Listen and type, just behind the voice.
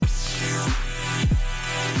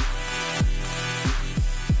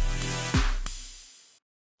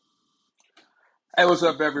Hey, what's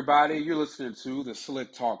up, everybody? You're listening to the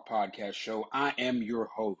Slick Talk Podcast Show. I am your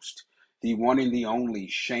host, the one and the only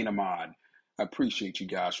Shane Ahmad. I appreciate you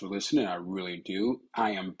guys for listening. I really do.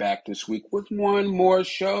 I am back this week with one more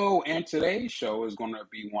show, and today's show is going to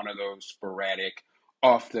be one of those sporadic,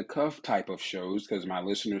 off-the-cuff type of shows because my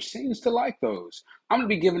listeners seems to like those. I'm going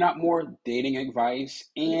to be giving out more dating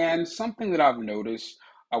advice and something that I've noticed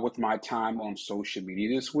with my time on social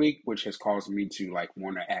media this week, which has caused me to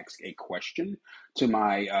want to ask a question to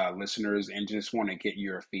my listeners and just want to get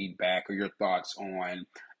your feedback or your thoughts on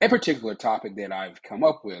a particular topic that I've come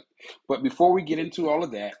up with. But before we get into all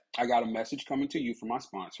of that, I got a message coming to you from my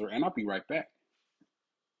sponsor, and I'll be right back.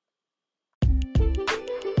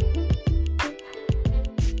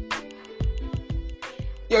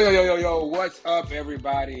 Yo, what's up,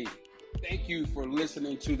 everybody? Thank you for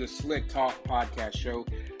listening to the Slick Talk Podcast Show.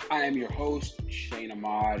 I am your host, Shane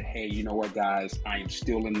Ahmad. Hey, you know what, guys? I am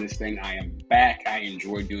still in this thing. I am back. I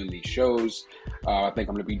enjoy doing these shows. I think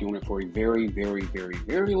I'm going to be doing it for a very, very, very,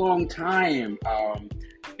 very long time.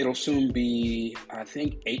 It'll soon be, I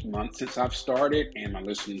think, 8 months since I've started, and my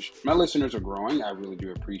listeners are growing. I really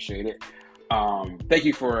do appreciate it. Thank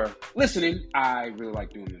you for listening. I really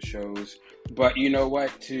like doing the shows. But you know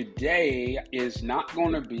what? Today is not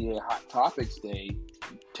going to be a Hot Topics Day,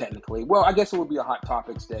 technically. Well, I guess it would be a Hot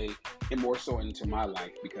Topics Day and more so into my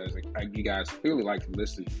life because you guys clearly like to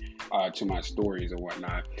listen to my stories and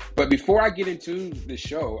whatnot. But before I get into the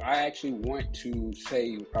show, I actually want to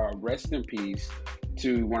say rest in peace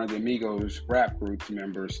to one of the Amigos rap group's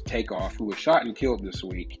members, Takeoff, who was shot and killed this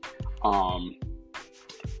week.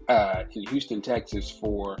 In Houston, Texas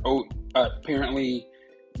for apparently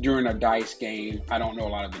during a dice game. I don't know a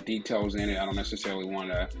lot of the details in it. I don't necessarily want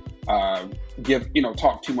to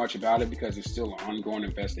talk too much about it because it's still an ongoing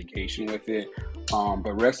investigation with it.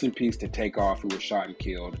 But rest in peace to Takeoff, who was shot and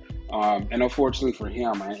killed. And unfortunately for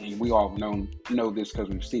him, and we all know this because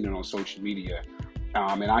we've seen it on social media.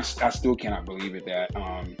 And I still cannot believe it that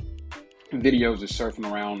videos are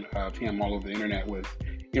surfing around of him all over the internet with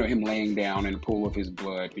him laying down in a pool of his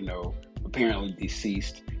blood, apparently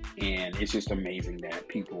deceased. And it's just amazing that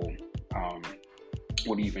people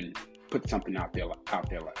would even put something out there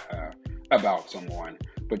about someone.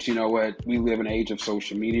 But you know what? We live in an age of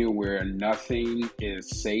social media where nothing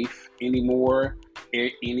is safe anymore.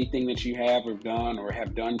 Anything that you have or done or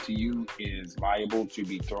have done to you is liable to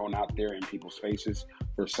be thrown out there in people's faces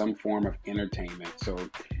for some form of entertainment. So,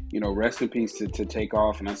 rest in peace to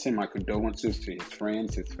Takeoff. And I send my condolences to his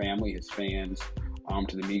friends, his family, his fans,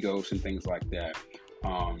 to the Migos and things like that.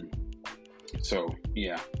 So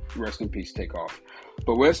yeah, rest in peace, Takeoff.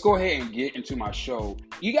 But let's go ahead and get into my show.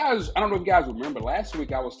 You guys, I don't know if you guys remember, last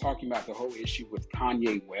week I was talking about the whole issue with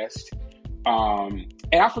Kanye West. And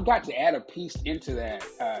I forgot to add a piece into that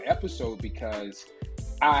episode because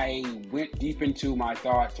I went deep into my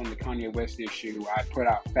thoughts on the Kanye West issue. I put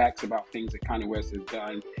out facts about things that Kanye West has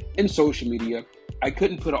done in social media. I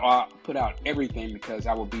couldn't put out everything because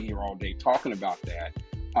I would be here all day talking about that.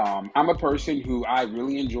 I'm a person who I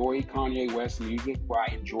really enjoy Kanye West music. Well,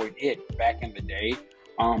 I enjoyed it back in the day,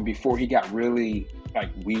 before he got really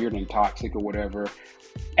weird and toxic or whatever.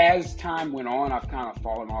 As time went on, I've kind of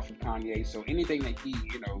fallen off of Kanye. So anything that he,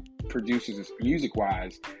 produces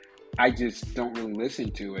music-wise, I just don't really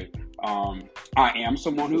listen to it. I am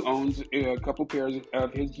someone who owns a couple pairs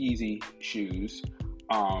of his Yeezy shoes.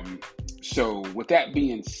 So with that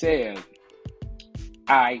being said,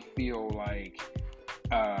 I feel like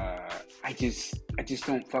I just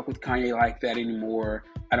don't fuck with Kanye like that anymore.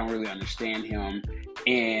 I don't really understand him.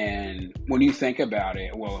 And when I think about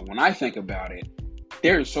it,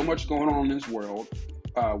 there is so much going on in this world,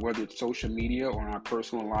 whether it's social media or in our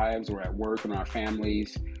personal lives or at work and our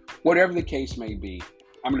families, whatever the case may be.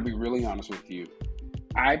 I'm going to be really honest with you.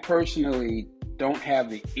 I personally don't have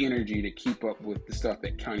the energy to keep up with the stuff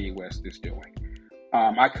that Kanye West is doing.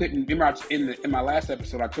 I couldn't remember in my last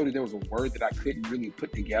episode, I told you there was a word that I couldn't really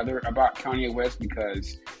put together about Kanye West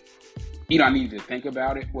because, I needed to think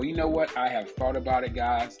about it. Well, you know what? I have thought about it,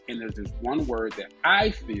 guys, and there's this one word that I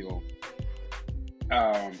feel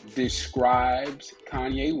describes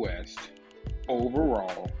Kanye West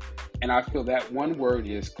overall, and I feel that one word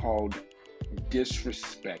is called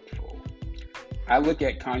disrespectful. I look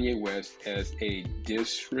at Kanye West as a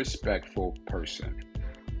disrespectful person.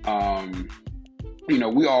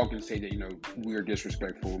 We all can say that, we're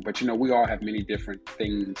disrespectful, but, we all have many different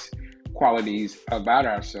things, qualities about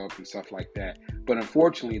ourselves and stuff like that. But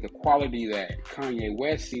unfortunately, the quality that Kanye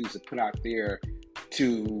West seems to put out there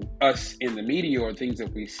to us in the media or things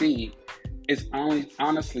that we see is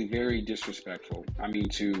honestly very disrespectful. I mean,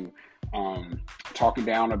 to talking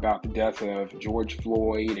down about the death of George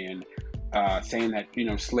Floyd and saying that,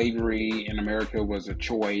 slavery in America was a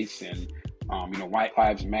choice, and, white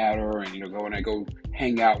lives matter, and, going to go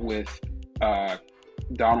hang out with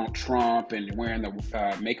Donald Trump and wearing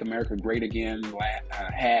the Make America Great Again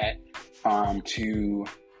hat to,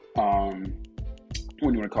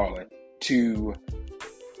 what do you want to call it? To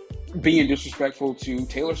being disrespectful to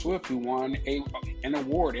Taylor Swift, who won an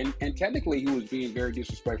award. And technically he was being very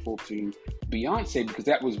disrespectful to Beyonce, because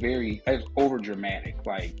that was over dramatic.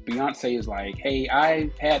 Like, Beyonce is like, hey,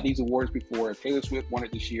 I've had these awards before. If Taylor Swift won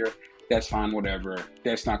it this year, that's fine, whatever.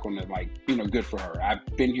 That's not going to, good for her. I've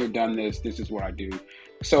been here, done this. This is what I do.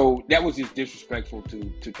 So that was just disrespectful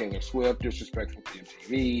to Taylor Swift, disrespectful to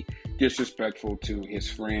MTV, disrespectful to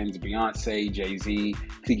his friends, Beyonce, Jay-Z,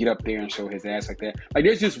 to get up there and show his ass like that. Like,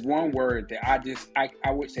 there's just one word that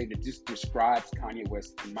I would say that just describes Kanye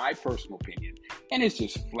West, in my personal opinion, and it's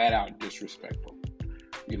just flat out disrespectful.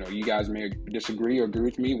 You guys may disagree or agree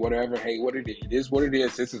with me, whatever. Hey, it is what it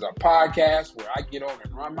is. This is a podcast where I get on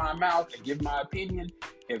and run my mouth and give my opinion.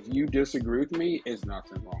 If you disagree with me, there's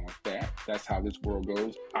nothing wrong with that. That's how this world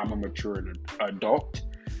goes. I'm a mature adult.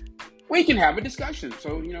 We can have a discussion.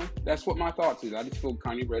 So, that's what my thoughts is. I just feel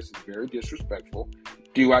Kanye West is very disrespectful.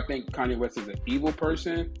 Do I think Kanye West is an evil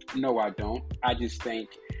person? No, I don't. I just think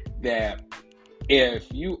that if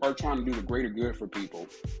you are trying to do the greater good for people,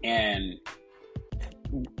 and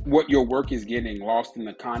what your work is getting lost in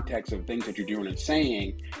the context of things that you're doing and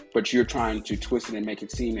saying, but you're trying to twist it and make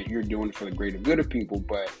it seem that you're doing it for the greater good of people,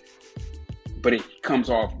 but it comes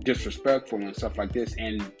off disrespectful and stuff like this,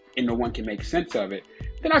 and no one can make sense of it,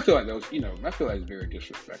 then I feel like it's very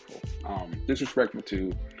disrespectful. Disrespectful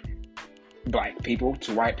to black people,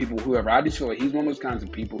 to white people, whoever. I just feel like he's one of those kinds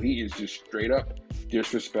of people. He is just straight up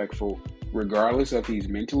disrespectful, regardless if he's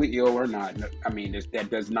mentally ill or not. I mean, that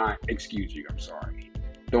does not excuse you. I'm sorry.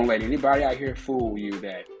 Don't let anybody out here fool you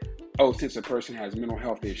that, since a person has mental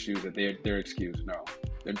health issues, that they're excused. No,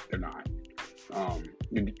 they're not.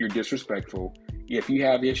 You're disrespectful. If you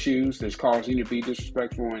have issues that's causing you to be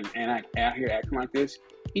disrespectful and out here acting like this,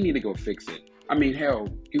 you need to go fix it. I mean, hell,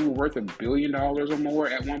 you were worth $1 billion or more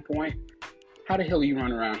at one point. How the hell are you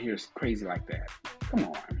running around here crazy like that? Come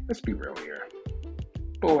on, let's be real here.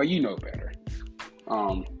 Boy, you know better.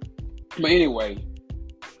 But anyway,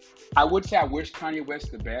 I would say I wish Kanye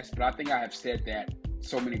West the best, but I think I have said that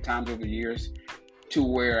so many times over the years, to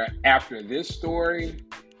where after this story,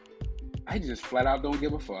 I just flat out don't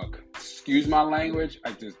give a fuck. Excuse my language,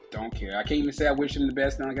 I just don't care. I can't even say I wish him the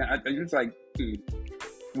best. It's like,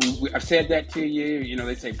 I've said that to you.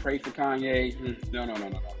 They say pray for Kanye.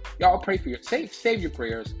 No. Y'all pray for save your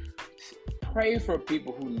prayers. Pray for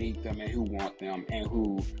people who need them and who want them and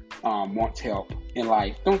who want help in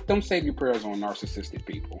life. Don't save your prayers on narcissistic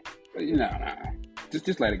people. No.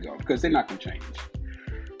 Just let it go, because they're not gonna change.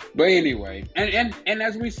 But anyway, and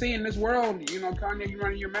as we see in this world, Kanye, you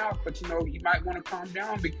running your mouth, but you might want to calm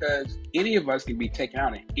down, because any of us can be taken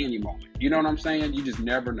out at any moment. You know what I'm saying? You just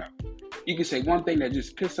never know. You can say one thing that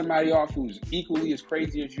just pisses somebody off who's equally as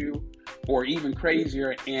crazy as you, or even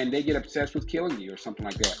crazier, and they get obsessed with killing you or something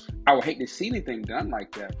like that. I would hate to see anything done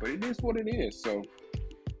like that, but it is what it is. So,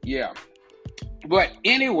 yeah. But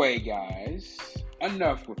anyway, guys,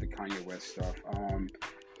 enough with the Kanye West stuff.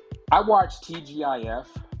 I watched TGIF,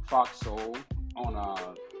 Fox Soul,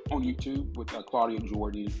 on YouTube with Claudia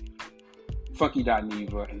Jordan, Funky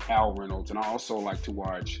Dineva, and Al Reynolds. And I also like to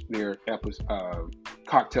watch their episode,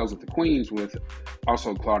 Cocktails with the Queens, with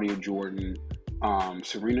also Claudia Jordan,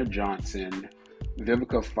 Serena Johnson,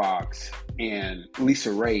 Vivica Fox, and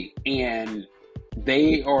Lisa Ray. And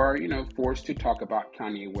they are, forced to talk about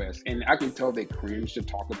Kanye West. And I can tell they cringe to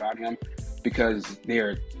talk about him, because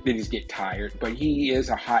they just get tired. But he is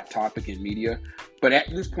a hot topic in media. But at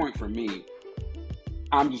this point for me,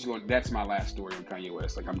 I'm just going, that's my last story on Kanye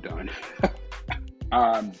West. Like, I'm done.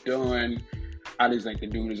 I'm done. I just think the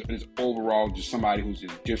dude is overall just somebody who's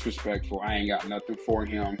just disrespectful. I ain't got nothing for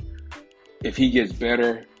him. If he gets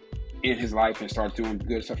better in his life and starts doing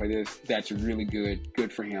good stuff like this, that's really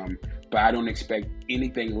good for him. But I don't expect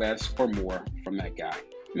anything less or more from that guy.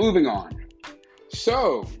 Moving on.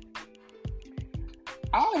 So,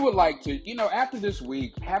 I would like to, after this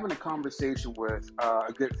week, having a conversation with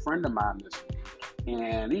a good friend of mine this week.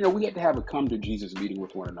 And, we had to have a come to Jesus meeting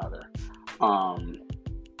with one another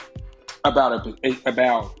about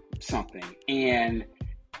something. And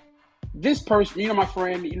this person, my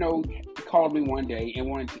friend, called me one day and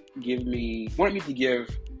wanted me to give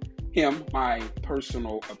him my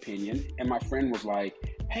personal opinion. And my friend was like,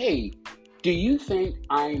 hey, do you think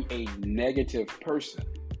I'm a negative person?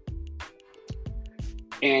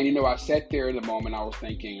 And, I sat there in the moment, I was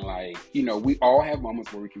thinking, like, we all have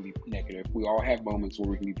moments where we can be negative. We all have moments where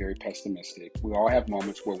we can be very pessimistic. We all have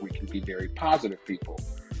moments where we can be very positive people.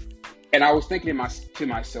 And I was thinking to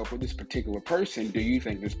myself, with this particular person, do you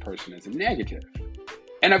think this person is a negative?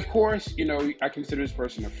 And of course, I consider this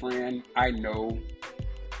person a friend. I know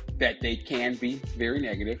that they can be very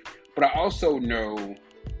negative, but I also know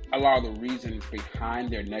a lot of the reasons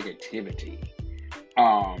behind their negativity,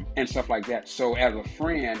 and stuff like that. So as a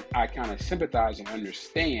friend, I kind of sympathize and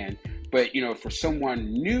understand. But, for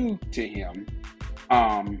someone new to him,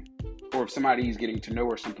 or if somebody he's getting to know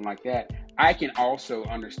or something like that, I can also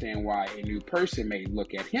understand why a new person may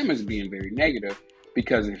look at him as being very negative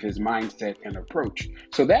because of his mindset and approach.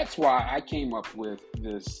 So that's why I came up with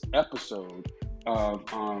this episode of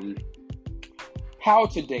how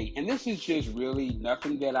to date. And this is just really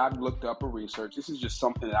nothing that I've looked up or researched. This is just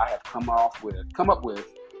something that I have come up with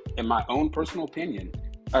in my own personal opinion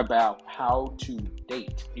about how to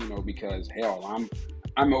date, because hell,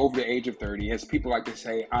 I'm over the age of 30. As people like to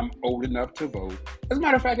say, I'm old enough to vote. As a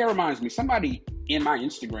matter of fact, that reminds me, somebody in my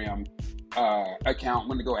Instagram account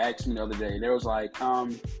went to go ask me the other day. They was like,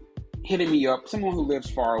 hitting me up, someone who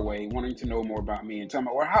lives far away, wanting to know more about me and telling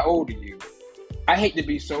me, well, how old are you? I hate to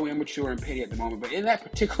be so immature and petty at the moment, but in that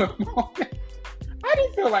particular moment, I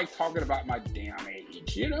didn't feel like talking about my damn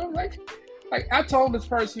age, Like I told this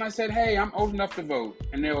person, I said, hey, I'm old enough to vote.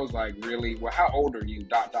 And they was like, really? Well, how old are you? ...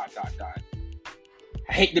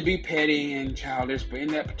 I hate to be petty and childish, but in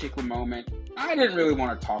that particular moment, I didn't really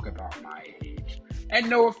want to talk about my age. And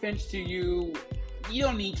no offense to you, you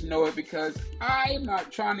don't need to know it because I'm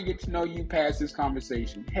not trying to get to know you past this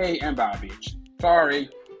conversation. Hey, and bye, bitch. Sorry.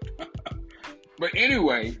 But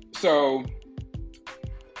anyway, so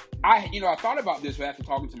I thought about this after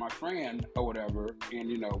talking to my friend or whatever,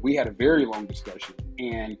 and we had a very long discussion.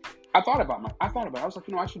 And I was like,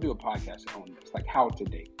 I should do a podcast on this, like how to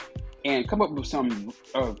date, and come up with some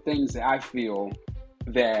things that I feel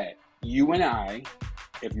that you and I,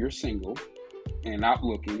 if you're single and not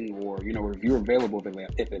looking, or if you're available,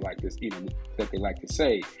 if they like this, that they like to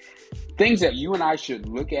say, things that you and I should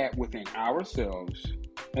look at within ourselves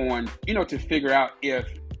on, to figure out if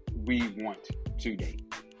we want to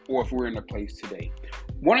date or if we're in a place to date.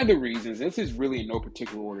 One of the reasons, this is really in no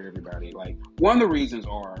particular order, everybody, like one of the reasons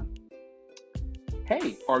are,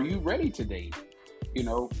 hey, are you ready to date?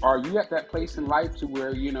 Are you at that place in life to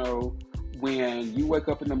where, when you wake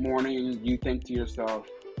up in the morning, you think to yourself,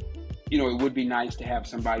 it would be nice to have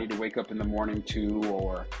somebody to wake up in the morning to,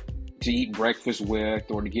 or to eat breakfast with,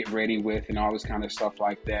 or to get ready with, and all this kind of stuff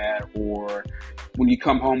like that. Or when you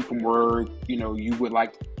come home from work, you would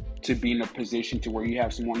like to be in a position to where you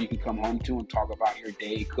have someone you can come home to and talk about your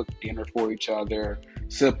day, cook dinner for each other,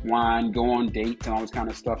 sip wine, go on dates, and all this kind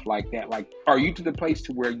of stuff like that. Like, are you to the place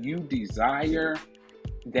to where you desire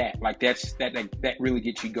that? Like, that really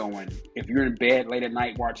gets you going. If you're in bed late at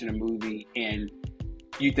night watching a movie and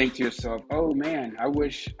you think to yourself, oh man, I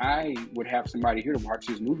wish I would have somebody here to watch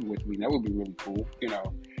this movie with me. That would be really cool,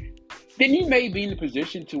 Then you may be in a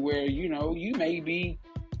position to where, you may be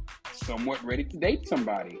somewhat ready to date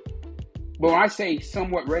somebody. But when I say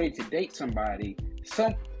somewhat ready to date somebody,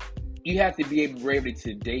 you have to be ready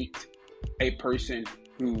to date a person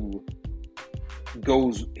who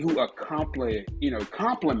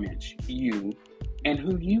compliments you and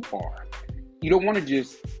who you are. You don't want to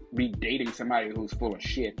just be dating somebody who's full of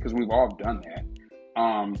shit, because we've all done that.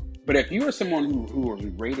 But if you are someone who is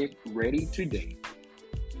ready to date,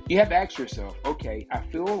 you have to ask yourself, okay, I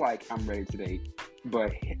feel like I'm ready to date,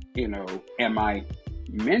 but, am I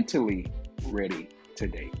mentally ready to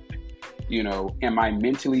date? Am I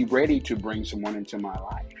mentally ready to bring someone into my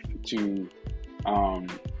life to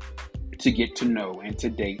get to know and to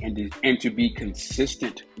date and to be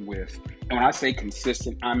consistent with? And when I say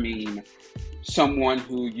consistent, I mean someone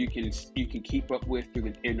who you can keep up with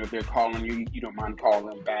through if they're calling you, you don't mind calling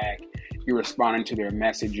them back. You're responding to their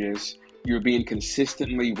messages. You're being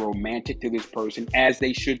consistently romantic to this person, as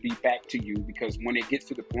they should be back to you. Because when it gets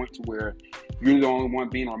to the point to where you're the only one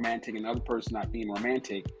being romantic and the other person not being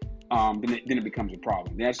romantic, then it becomes a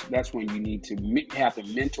problem. That's when you need to have the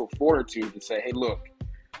mental fortitude to say, hey, look,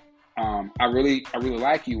 I really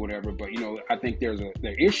like you, whatever, but I think there's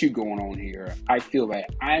an issue going on here. I feel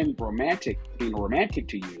that I'm being romantic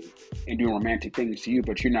to you and doing romantic things to you,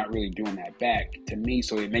 but you're not really doing that back to me,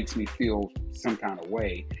 so it makes me feel some kind of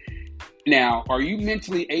way. Now, are you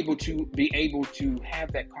mentally able to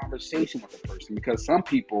have that conversation with the person? Because some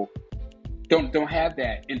people don't have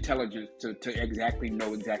that intelligence to exactly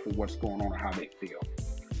know exactly what's going on or how they feel.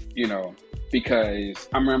 Because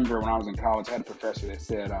I remember when I was in college, I had a professor that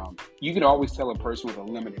said, you can always tell a person with a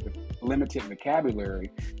limited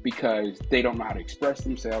vocabulary because they don't know how to express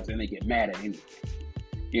themselves and they get mad at anything.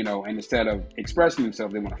 And instead of expressing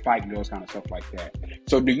themselves, they want to fight and those kind of stuff like that.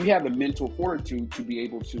 So do you have the mental fortitude to be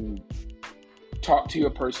able to talk to a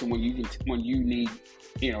person when you need,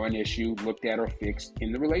 an issue looked at or fixed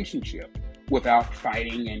in the relationship without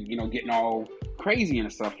fighting and, getting all crazy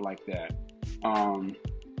and stuff like that?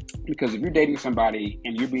 Because if you're dating somebody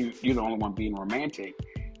and you're the only one being romantic,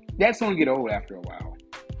 that's going to get old after a while,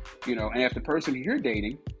 and if the person you're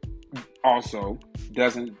dating also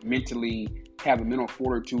doesn't mentally have the mental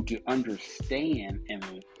fortitude to understand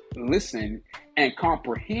and listen and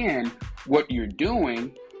comprehend what you're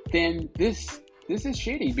doing, then this is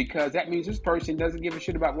shitty, because that means this person doesn't give a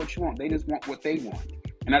shit about what you want. They just want what they want.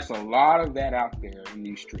 And that's a lot of that out there in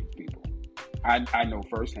these streets, people. I know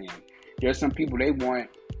firsthand. There's some people, they want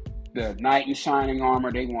the knight in shining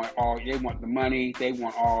armor. They want the money. They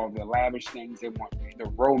want all the lavish things. They want the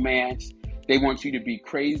romance. They want you to be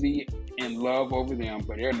crazy in love over them,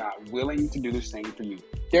 but they're not willing to do the same for you.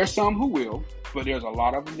 There's some who will, but there's a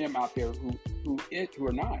lot of them out there who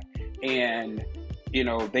are not. And,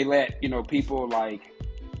 they let, people like,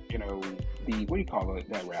 what do you call it,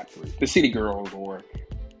 that rap group? The City Girls or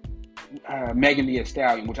Megan Thee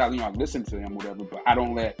Stallion, which I listen to them, whatever, but I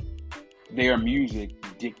don't let their music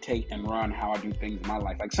dictate and run how I do things in my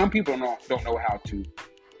life. Like, some people don't know how to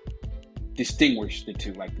distinguish the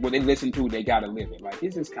two. Like, what they listen to, they gotta live it. Like,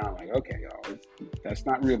 it's just kind of like, okay, y'all, that's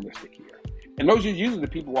not realistic here. And those are usually the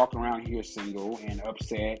people walking around here single and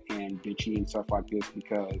upset and bitchy and stuff like this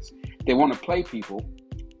because they want to play people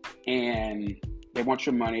and they want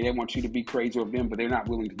your money. They want you to be crazy over them, but they're not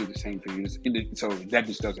willing to do the same for you. So that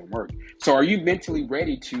just doesn't work. So are you mentally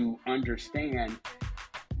ready to understand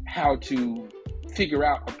how to figure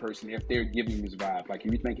out a person if they're giving you this vibe? Like,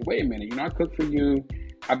 if you're thinking, wait a minute, I cook for you,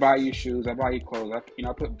 I buy you shoes, I buy you clothes,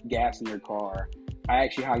 I put gas in your car, I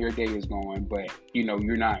ask you how your day is going, but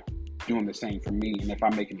you're not doing the same for me. And if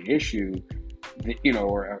I'm making an issue,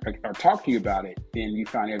 or talk to you about it, then you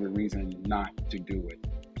find every reason not to do it.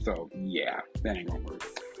 So yeah, that ain't gonna work.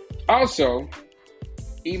 Also,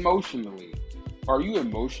 emotionally, are you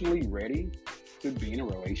emotionally ready to be in a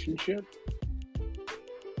relationship?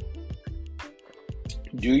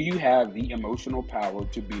 Do you have the emotional power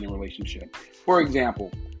to be in a relationship? For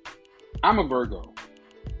example, I'm a Virgo.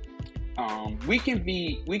 We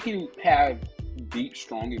can have deep,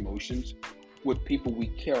 strong emotions with people we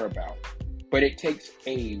care about, but it takes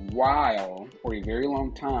a while or a very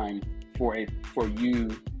long time for you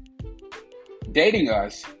dating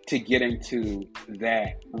us to get into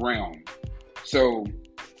that realm. So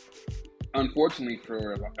unfortunately,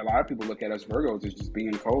 for a lot of people, look at us Virgos as just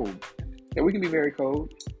being cold. And we can be very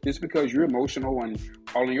cold. Just because you're emotional and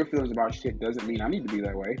all of your feelings about shit doesn't mean I need to be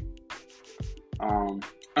that way.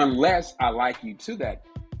 Unless I like you to that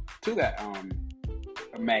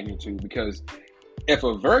magnitude. Because if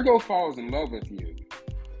a Virgo falls in love with you,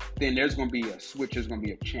 then there's going to be a switch. There's going to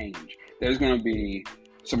be a change. There's going to be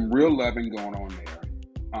some real loving going on there.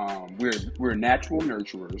 We're natural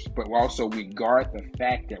nurturers, but also we guard the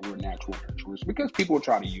fact that we're natural nurturers because people will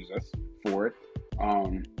try to use us for it.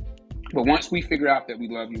 But once we figure out that we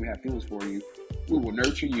love you and have feelings for you, we will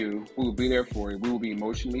nurture you. We will be there for you. We will be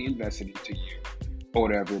emotionally invested into you or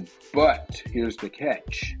whatever. But here's the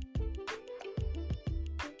catch.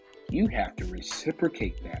 You have to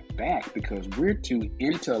reciprocate that back because we're too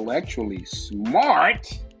intellectually smart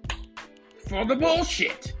for the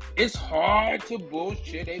bullshit. It's hard to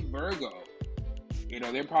bullshit a Virgo.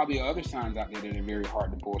 There are probably other signs out there that are very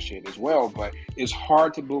hard to bullshit as well, but it's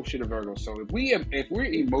hard to bullshit a Virgo. So if we're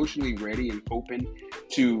emotionally ready and open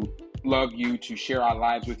to love you, to share our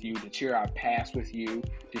lives with you, to share our past with you,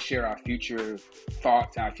 to share our future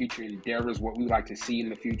thoughts, our future endeavors, what we like to see in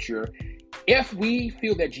the future, if we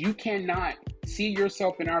feel that you cannot see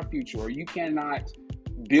yourself in our future or you cannot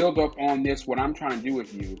build up on this, what I'm trying to do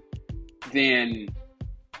with you, then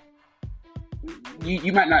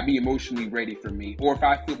you might not be emotionally ready for me, or if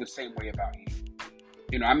I feel the same way about you.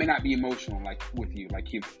 I may not be emotional like with you.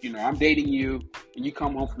 Like if I'm dating you and you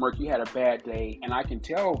come home from work, you had a bad day, and I can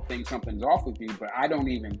tell something's off with you, but I'm not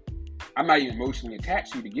even emotionally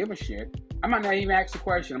attached to you to give a shit. I might not even ask the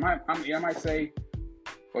question. I might say,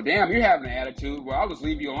 well, damn, you're having an attitude. Well, I'll just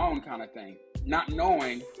leave you alone, kind of thing. Not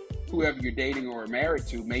knowing whoever you're dating or married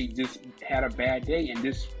to may just had a bad day and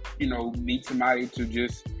just need somebody to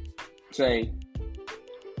just say,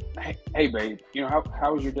 hey babe,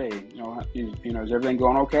 how was your day? Is everything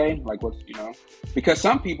going okay? Like, what's, because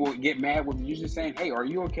some people get mad with you just saying, hey, are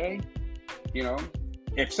you okay?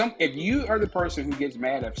 If you are the person who gets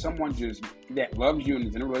mad if someone just that loves you and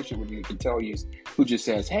is in a relationship with you can tell you, who just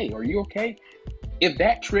says, "Hey, are you okay?" If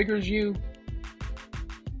that triggers you,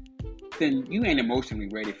 then you ain't emotionally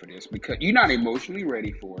ready for this, because you're not emotionally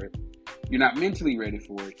ready for it. You're not mentally ready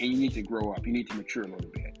for it, and you need to grow up. You need to mature a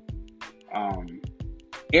little bit.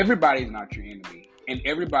 Everybody's not your enemy, and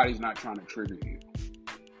everybody's not trying to trigger you.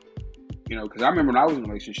 You know, because I remember when I was in a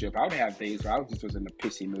relationship, I would have days where I was in a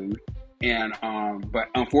pissy mood, and but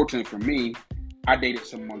unfortunately for me, I dated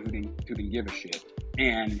someone who didn't give a shit,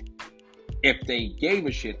 and if they gave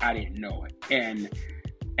a shit, I didn't know it, and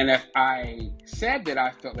if I said that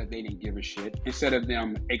I felt that they didn't give a shit, instead of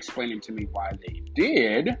them explaining to me why they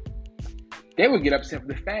did, they would get upset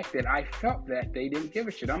with the fact that I felt that they didn't give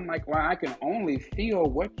a shit. I'm like, well, I can only feel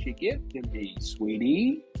what you give to me,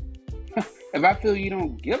 sweetie. If I feel you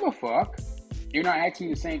don't give a fuck, you're not asking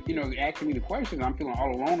me the same, asking me the questions. I'm feeling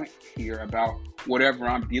all alone here about whatever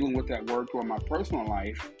I'm dealing with at work or my personal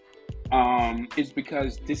life. It's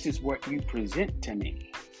because this is what you present to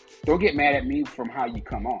me. Don't get mad at me from how you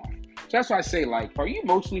come off. So that's why I say, like, are you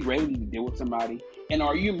emotionally ready to deal with somebody? And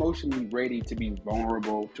are you emotionally ready to be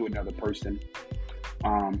vulnerable to another person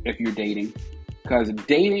if you're dating? Because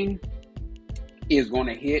dating is going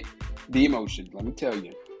to hit the emotions. Let me tell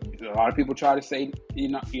you. A lot of people try to say,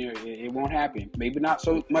 it won't happen. Maybe not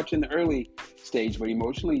so much in the early stage, but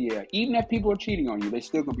emotionally, yeah. Even if people are cheating on you, they're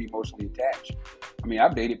still going to be emotionally attached. I mean,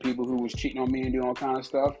 I've dated people who was cheating on me and doing all kind of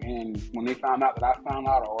stuff, and when they found out that I found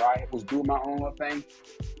out, or I was doing my own little thing,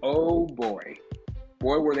 oh boy,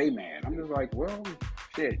 were they mad. I'm just like, well,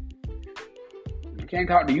 shit. I can't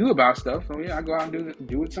talk to you about stuff, so yeah, I go out and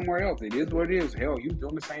do it somewhere else. It is what it is. Hell, you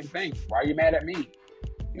doing the same thing. Why are you mad at me?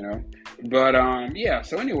 But yeah.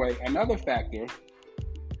 So anyway, another factor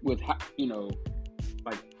with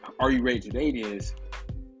like, are you ready to date is,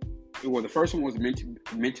 well, the first one was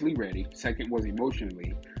mentally ready. Second was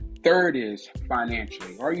emotionally. Third is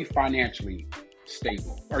financially. Are you financially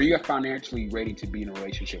stable? Are you financially ready to be in a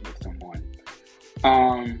relationship with someone?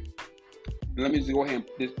 Let me just go ahead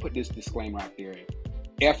and put this disclaimer out there.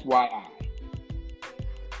 FYI,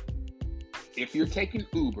 if you're taking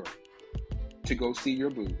Uber to go see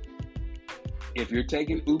your boo, if you're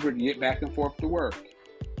taking Uber to get back and forth to work,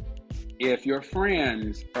 if your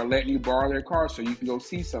friends are letting you borrow their car so you can go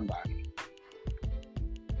see somebody,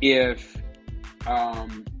 if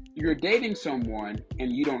you're dating someone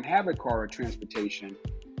and you don't have a car or transportation,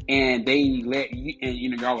 and they let you,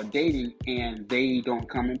 and y'all are dating, and they don't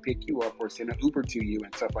come and pick you up or send an Uber to you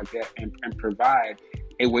and stuff like that, and provide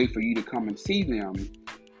a way for you to come and see them.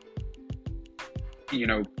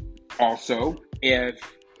 Also, if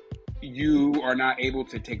you are not able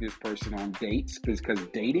to take this person on dates, because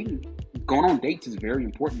going on dates is very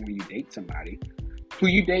important when you date somebody. Who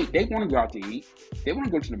you date, they want to go out to eat. They want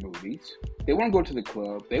to go to the movies. They want to go to the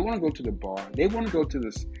club. They want to go to the bar. They want to go to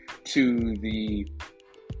the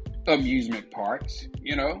amusement parks.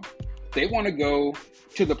 They want to go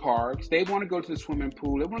to the parks. They want to go to the swimming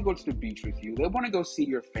pool. They want to go to the beach with you. They want to go see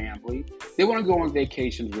your family. They want to go on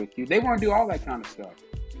vacations with you. They want to do all that kind of stuff.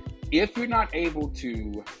 If you're not able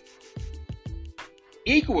to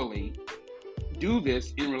equally do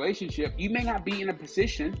this in a relationship, you may not be in a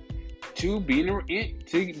position to be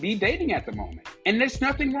dating at the moment. And there's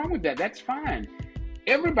nothing wrong with that. That's fine.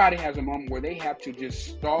 Everybody has a moment where they have to just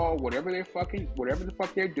stall whatever the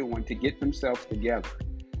fuck they're doing to get themselves together.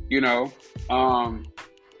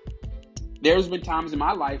 There's been times in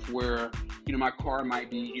my life where, my car might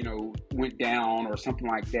be, went down or something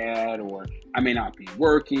like that, or I may not be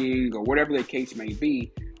working, or whatever the case may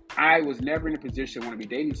be. I was never in a position to want to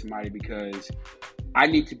be dating somebody, because I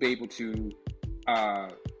need to be able to, I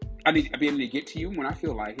need to be able to get to you when I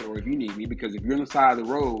feel like it, or if you need me, because if you're on the side of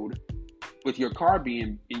the road with your car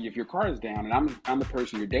if your car is down and I'm the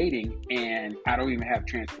person you're dating and I don't even have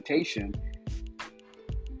transportation,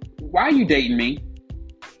 why are you dating me?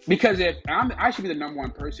 Because if I should be the number one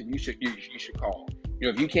person you should call.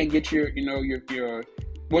 If you can't get your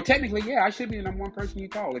well, technically, yeah, I should be the number one person you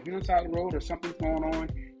call. If you're on the side of the road or something's going on,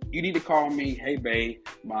 you need to call me. Hey, babe,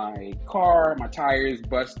 my tire is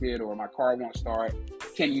busted, or my car won't start.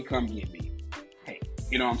 Can you come get me? Hey,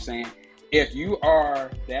 you know what I'm saying? If you are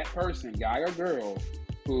that person, guy or girl,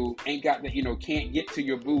 who ain't got the, can't get to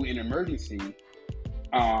your boo in emergency,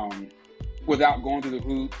 without going through the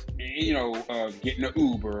hoops, getting an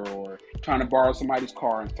Uber or trying to borrow somebody's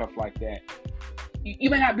car and stuff like that, you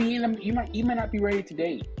may not be you may not be ready to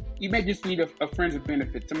date. You may just need a friends with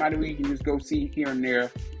benefits, somebody who you can just go see here and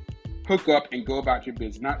there, hook up and go about your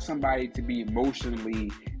business, not somebody to be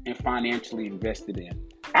emotionally and financially invested in.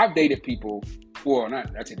 I've dated people Well,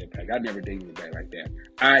 not I take that back. I never dated a back like that.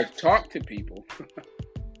 I've talked to people.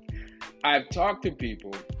 I've talked to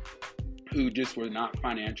people who just were not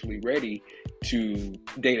financially ready to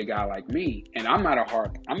date a guy like me. And I'm not a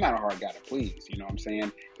hard guy to please. You know what I'm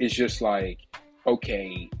saying? It's just like,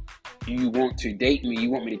 okay, you want to date me, you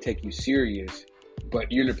want me to take you serious,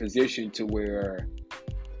 but you're in a position to where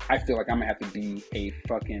I feel like I'm gonna have to be a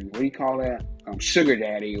fucking, what do you call that? Sugar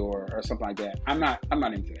daddy or something like that. I'm not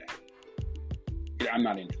into that. I'm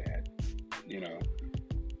not into that. You know,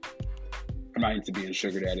 I'm not into being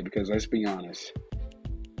sugar daddy because let's be honest,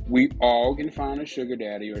 we all can find a sugar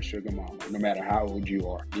daddy or a sugar mama, no matter how old you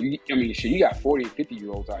are. You got 40 and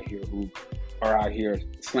 50-year-olds out here who are out here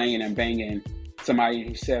slanging and banging somebody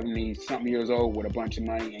who's 70-something years old with a bunch of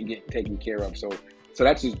money and getting taken care of. So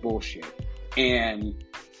that's just bullshit. And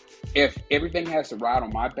if everything has to ride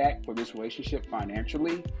on my back for this relationship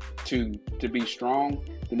financially to be strong,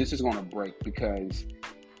 then this is going to break because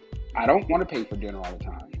I don't want to pay for dinner all the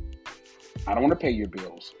time. I don't want to pay your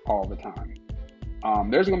bills all the time.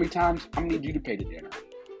 There's going to be times I'm going to need you to pay the dinner.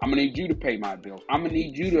 I'm going to need you to pay my bills. I'm going to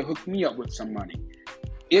need you to hook me up with some money.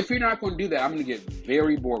 If you're not going to do that, I'm going to get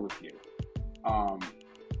very bored with you.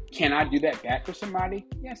 Can I do that back for somebody?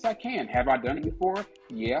 Yes, I can. Have I done it before?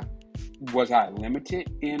 Yeah. Was I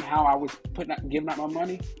limited in how I was giving out my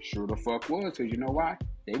money? Sure the fuck was, because you know why?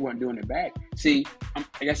 They weren't doing it back. See,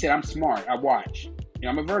 like I said, I'm smart. I watch.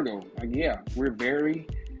 I'm a Virgo. Like, yeah, we're very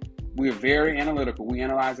analytical. We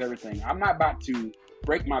analyze everything. I'm not about to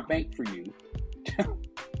break my bank for you,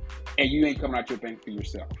 and you ain't coming out your bank for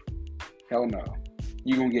yourself. Hell no.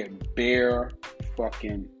 You're gonna get bare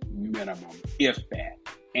fucking minimum, if that,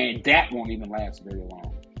 and that won't even last very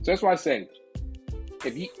long. So that's why I say,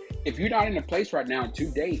 if you're not in a place right now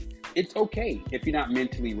to date, it's okay if you're not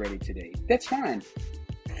mentally ready to date. That's fine.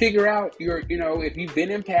 Figure out if you've been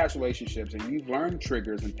in past relationships and you've learned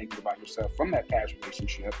triggers and things about yourself from that past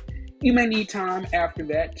relationship, you may need time after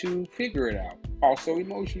that to figure it out. Also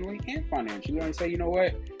emotionally and financially. You know, say, you know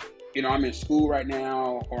what? I'm in school right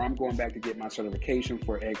now, or I'm going back to get my certification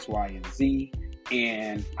for X, Y, and Z,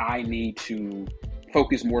 and I need to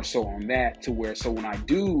focus more so on that so when I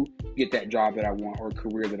do get that job that I want or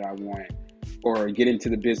career that I want or get into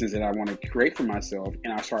the business that I want to create for myself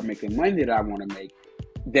and I start making money that I want to make,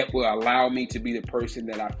 that will allow me to be the person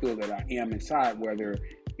that I feel that I am inside,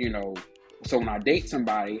 so when I date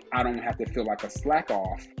somebody, I don't have to feel like a slack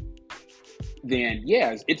off. Then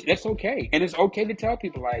yes, that's okay. And it's okay to tell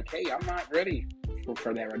people like, hey, I'm not ready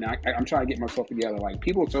for that right now. I'm trying to get myself together. Like,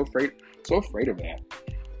 people are so afraid of that.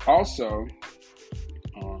 Also,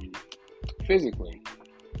 physically,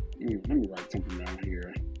 let me write something down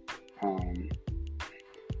here.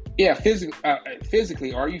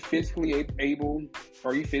 Physically, are you physically able?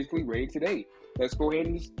 Are you physically ready to date? Let's go ahead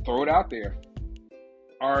and just throw it out there.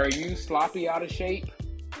 Are you sloppy out of shape?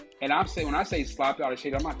 And when I say sloppy out of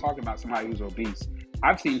shape, I'm not talking about somebody who's obese.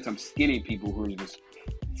 I've seen some skinny people who are just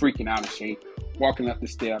freaking out of shape, walking up a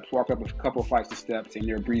couple of flights of steps, and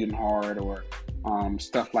they're breathing hard, or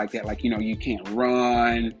stuff like that. Like, you can't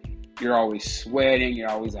run. You're always sweating.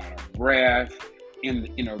 You're always out of breath.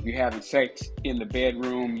 If you're having sex in the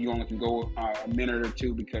bedroom, you only can go a minute or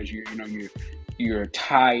two because you're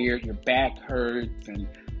tired, your back hurts, and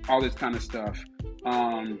all this kind of stuff.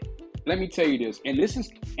 Let me tell you this,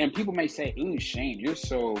 and people may say, "Ooh, Shane, you're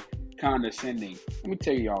so condescending." Let me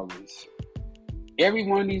tell you all this. Every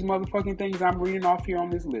one of these motherfucking things I'm reading off here on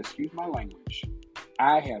this list, excuse my language,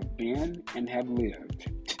 I have been and have lived.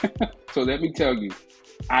 So let me tell you,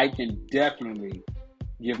 I can definitely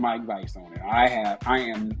give my advice on it. I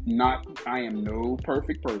am no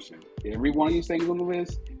perfect person. Every one of these things on the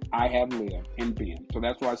list, I have lived and been. So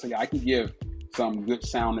that's why I say I can give some good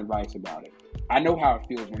sound advice about it. I know how it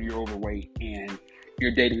feels when you're overweight and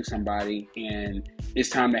you're dating somebody and it's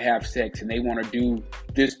time to have sex and they want to do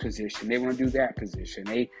this position, they want to do that position,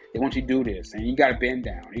 they want you to do this, and you got to bend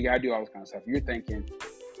down, you got to do all this kind of stuff. You're thinking,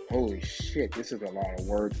 holy shit, this is a lot of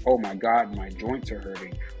work. Oh my God, my joints are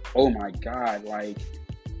hurting. Oh my God,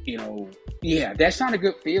 that's not a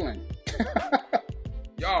good feeling.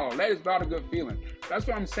 Y'all, that is not a good feeling. That's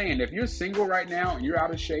what I'm saying. If you're single right now and you're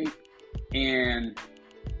out of shape and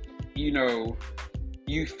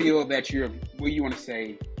you feel that you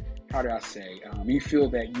feel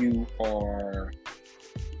that you are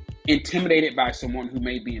intimidated by someone who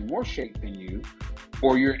may be in more shape than you,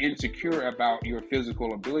 or you're insecure about your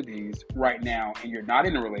physical abilities right now and you're not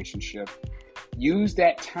in a relationship, use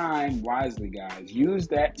that time wisely, guys. Use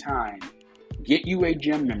that time. Get you a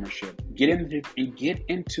gym membership. Get into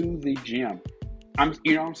the gym.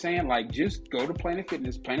 You know what I'm saying? Like, just go to Planet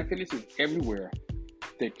Fitness. Planet Fitness is everywhere.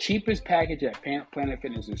 The cheapest package at Planet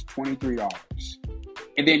Fitness is $23.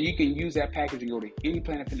 And then you can use that package and go to any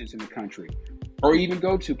Planet Fitness in the country. Or even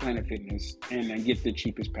go to Planet Fitness and then get the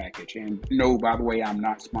cheapest package. And no, by the way, I'm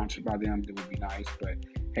not sponsored by them. That would be nice. But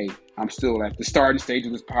hey, I'm still at the starting stage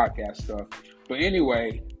of this podcast stuff. But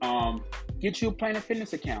anyway, get you a Planet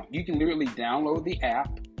Fitness account. You can literally download the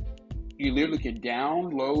app. You literally can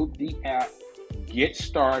download the app, get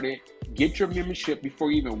started, get your membership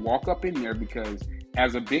before you even walk up in there, because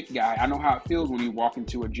as a big guy, I know how it feels when you walk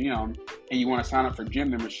into a gym and you want to sign up for gym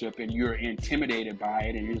membership and you're intimidated by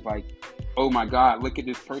it and you're like, oh my God, look at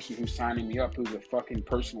this person who's signing me up, who's a fucking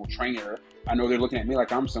personal trainer. I know they're looking at me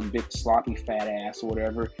like I'm some big sloppy fat ass or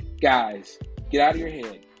whatever. Guys, get out of your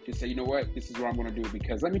head. Just say, you know what, this is what I'm going to do.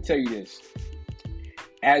 Because let me tell you this,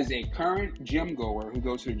 as a current gym goer who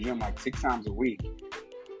goes to the gym like 6 times a week,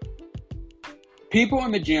 people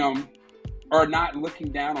in the gym are not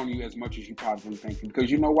looking down on you as much as you probably think.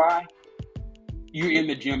 Because you know why? You're in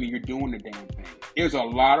the gym and you're doing the damn thing. There's a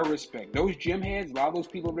lot of respect. Those gym heads, a lot of those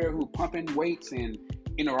people there who are pumping weights and,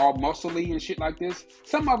 all muscly and shit like this,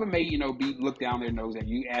 some of them may, be look down their nose at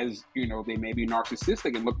you as, they may be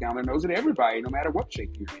narcissistic and look down their nose at everybody, no matter what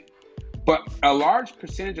shape you're in. But a large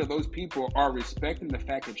percentage of those people are respecting the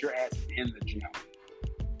fact that your ass is in the gym.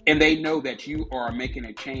 And they know that you are making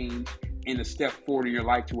a change in a step forward in your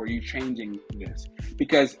life to where you're changing this.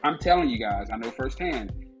 Because I'm telling you guys, I know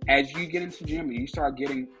firsthand, as you get into the gym and you start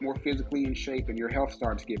getting more physically in shape and your health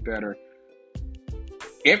starts to get better,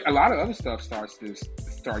 a lot of other stuff starts to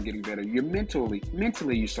start getting better. You're mentally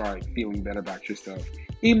you start feeling better about yourself.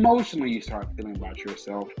 Emotionally, you start feeling about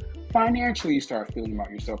yourself. Financially, you start feeling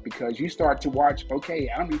about yourself, because you start to watch, okay,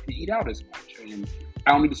 I don't need to eat out as much, and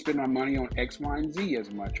I don't need to spend my money on X, Y, and Z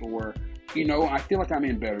as much, or I feel like I'm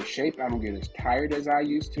in better shape. I don't get as tired as I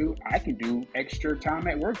used to. I can do extra time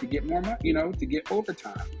at work to get more money, to get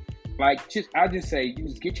overtime. I just say,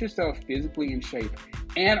 just get yourself physically in shape.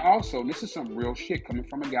 And also, this is some real shit coming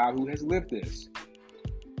from a guy who has lived this.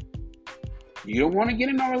 You don't want to get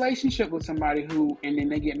in a relationship with somebody and then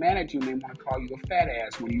they get mad at you and they want to call you a fat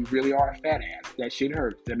ass when you really are a fat ass. That shit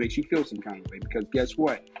hurts. That makes you feel some kind of way. Because guess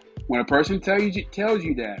what? When a person tells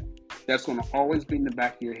you that, that's going to always be in the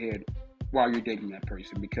back of your head while you're dating that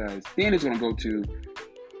person. Because then it's going to go to,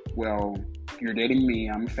 well, you're dating me,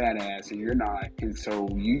 I'm a fat ass, and you're not. And so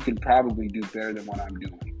you can probably do better than what I'm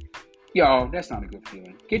doing. Y'all, that's not a good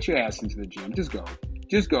feeling. Get your ass into the gym. Just go.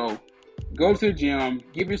 Go to the gym.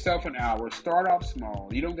 Give yourself an hour. Start off small.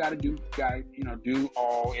 You don't got to do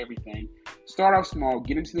everything. Start off small.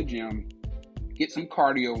 Get into the gym. Get some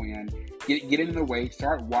cardio in. Get into the weight.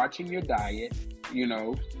 Start watching your diet.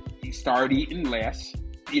 Start eating less.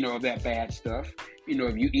 Of that bad stuff.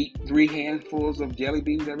 If you eat 3 handfuls of jelly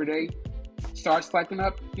beans every day, start slacking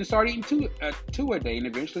up and start eating two a day, and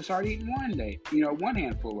eventually start eating 1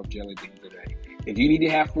 handful of jelly beans a day. If you need to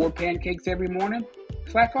have 4 pancakes every morning,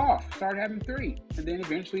 slack off. Start having 3, and then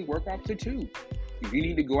eventually work up to 2. If you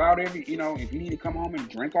need to go out if you need to come home and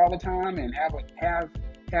drink all the time and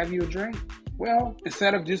have you a drink, well,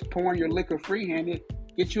 instead of just pouring your liquor free-handed,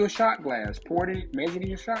 get you a shot glass. Pour it in, measure it in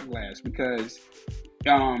your shot glass, because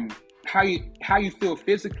how you feel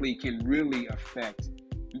physically can really affect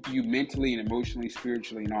you mentally and emotionally,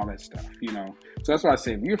 spiritually, and all that stuff, So that's why I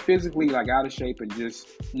say, if you're physically out of shape and just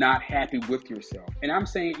not happy with yourself, and I'm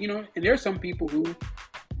saying, and there's some people who,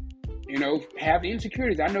 have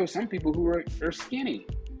insecurities. I know some people who are skinny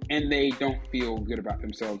and they don't feel good about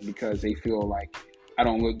themselves because they feel like, I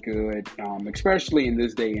don't look good, especially in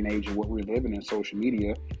this day and age of what we're living in, social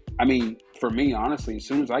media. I mean, for me, honestly, as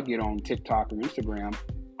soon as I get on TikTok or Instagram,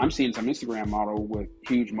 I'm seeing some Instagram model with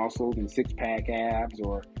huge muscles and 6-pack abs,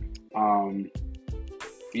 or,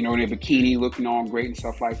 in a bikini looking all great and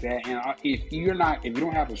stuff like that. And if you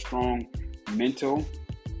don't have a strong mental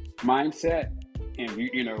mindset,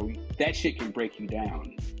 and that shit can break you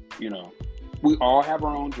down. We all have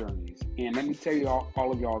our own journeys. And let me tell you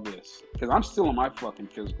all of y'all this, because I'm still on my fucking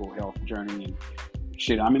physical health journey and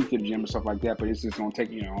shit. I'm into the gym and stuff like that, but it's just going to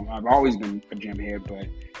take, I've always been a gym head, but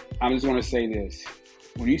I'm just going to say this.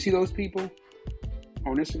 When you see those people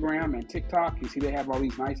on Instagram and TikTok, you see they have all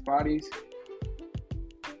these nice bodies,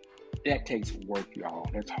 that takes work, y'all.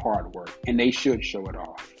 That's hard work. And they should show it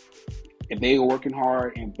off. If they are working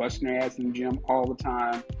hard and busting their ass in the gym all the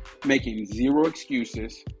time, making zero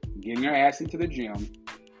excuses, getting their ass into the gym,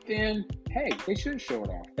 then, hey, they should show it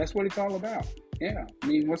off. That's what it's all about. Yeah. I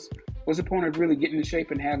mean, what's the point of really getting in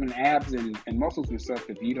shape and having abs and muscles and stuff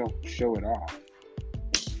if you don't show it off?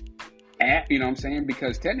 You know what I'm saying?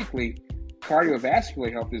 Because technically,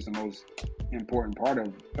 cardiovascular health is the most important part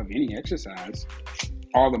of any exercise.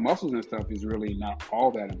 all the muscles and stuff is really not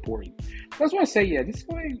all that important. That's why I say, yeah, just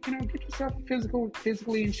go ahead and, get yourself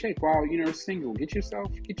physically in shape while, single. Get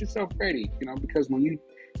yourself ready, because when you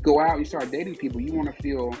go out, you start dating people, you want to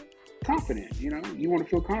feel confident, you want to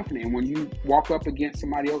feel confident. And when you walk up against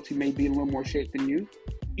somebody else who may be in a little more shape than you,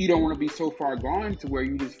 you don't want to be so far gone to where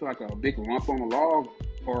you just feel like a big lump on the log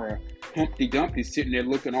or a Humpty Dumpty sitting there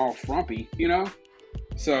looking all frumpy,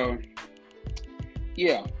 So,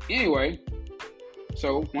 yeah. Anyway,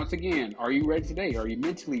 so once again, are you ready today? Are you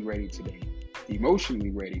mentally ready today?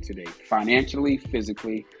 Emotionally ready today? Financially,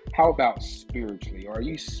 physically? How about spiritually? Are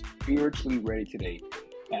you spiritually ready today?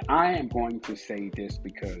 And I am going to say this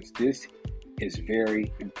because this is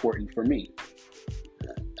very important for me.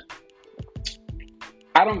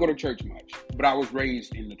 I don't go to church much, but I was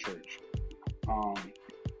raised in the church.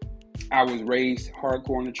 I was raised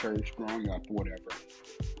hardcore in the church growing up, whatever.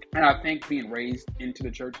 And I think being raised into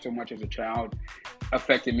the church so much as a child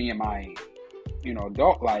affected me in my,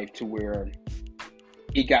 adult life to where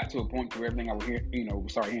it got to a point where everything I would hear,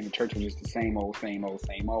 started hearing in the church was just the same old.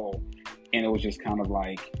 And it was just kind of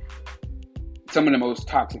like some of the most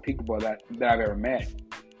toxic people that I've ever met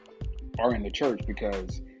are in the church,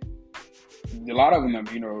 because a lot of them,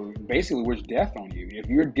 basically wish death on you. If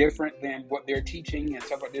you're different than what they're teaching and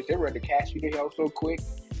stuff like this, they're ready to cast you to hell so quick.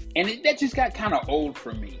 And that just got kind of old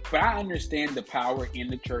for me. But I understand the power in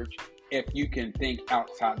the church if you can think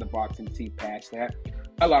outside the box and see past that.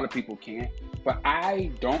 A lot of people can't. But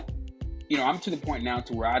I don't, I'm to the point now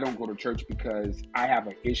to where I don't go to church because I have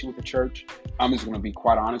an issue with the church. I'm just going to be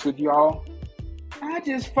quite honest with y'all. I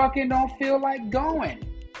just fucking don't feel like going.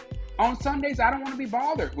 On Sundays, I don't want to be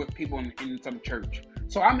bothered with people in some church.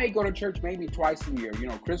 So I may go to church maybe twice a year,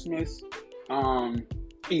 Christmas,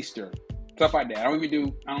 Easter, stuff like that. I don't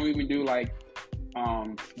even do like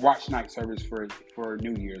watch night service for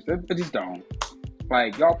New Year's. I just don't.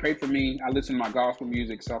 Like, y'all pray for me. I listen to my gospel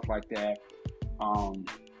music, stuff like that.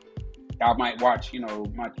 I might watch,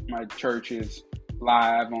 my churches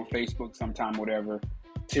live on Facebook sometime, whatever.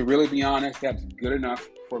 To really be honest, that's good enough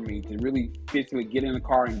for me to really physically get in the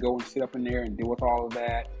car and go and sit up in there and deal with all of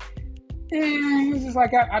that. And it's just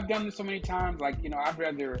like I've done this so many times. Like,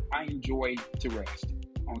 I enjoy to rest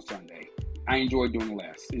on Sunday. I enjoy doing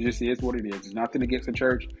less. It just is what it is. It's nothing against the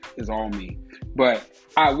church. It's all me. But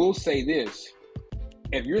I will say this: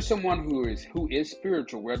 if you're someone who is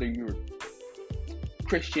spiritual, whether you're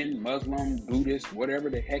Christian, Muslim, Buddhist, whatever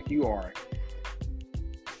the heck you are,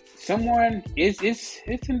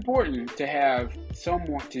 it's important to have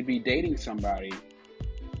someone, to be dating somebody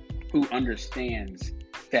who understands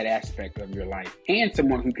that aspect of your life and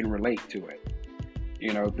someone who can relate to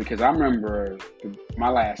it. Because I remember my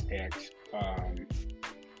last ex,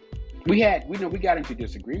 we got into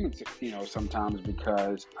disagreements, sometimes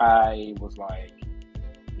because I was like,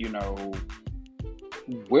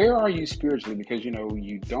 where are you spiritually? Because, you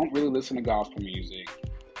don't really listen to gospel music.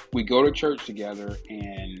 We go to church together,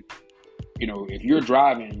 and if you're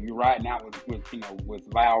driving, you're riding out with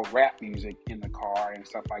loud rap music in the car and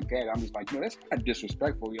stuff like that. I'm just like, that's kind of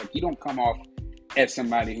disrespectful. Like, you don't come off as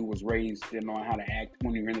somebody who was raised didn't know how to act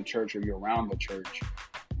when you're in the church or you're around the church.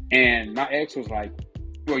 And my ex was like,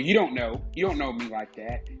 well, you don't know me like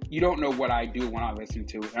that. You don't know what I do when I listen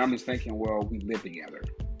to it. And I'm just thinking, well, we live together.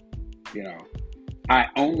 I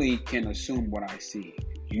only can assume what I see.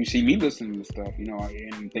 You see me listening to stuff,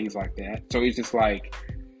 and things like that. So it's just like,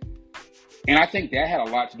 and I think that had a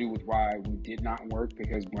lot to do with why we did not work,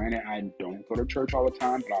 because granted, I don't go to church all the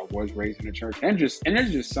time, but I was raised in the church. And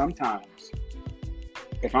there's just sometimes,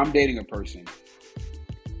 if I'm dating a person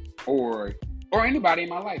or anybody in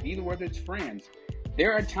my life, either whether it's friends,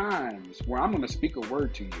 there are times where I'm going to speak a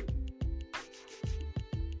word to you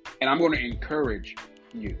and I'm going to encourage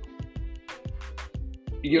you.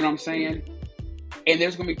 You know what I'm saying? And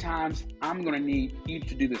there's going to be times I'm going to need you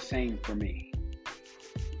to do the same for me.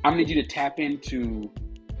 I'm going to need you to tap into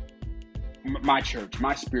my church,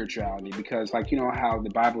 my spirituality, because how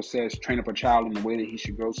the Bible says, train up a child in the way that he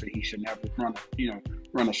should go so he should never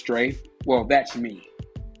run astray. Well, that's me.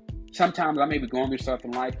 Sometimes I may be going through stuff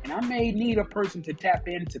in life and I may need a person to tap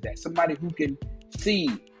into that. Somebody who can see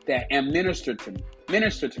that and minister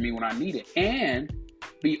to me when I need it, and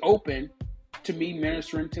be open to me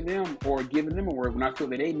ministering to them or giving them a word when I feel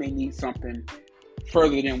that they may need something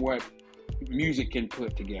further than what music can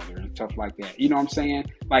put together and stuff like that. You know what I'm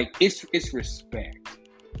saying? Like, it's respect.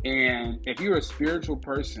 And if you're a spiritual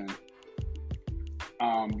person,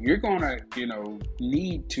 you're gonna,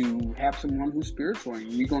 need to have someone who's spiritual,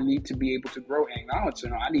 and you're gonna need to be able to grow and acknowledge,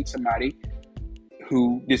 I need somebody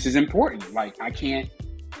who, this is important. Like, I can't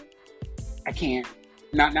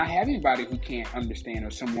not have anybody who can't understand,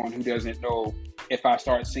 or someone who doesn't know. If I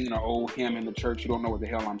start singing an old hymn in the church, you don't know what the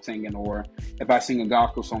hell I'm singing, or if I sing a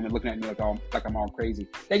gospel song, they're looking at me like I'm all crazy.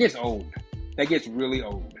 That gets old. That gets really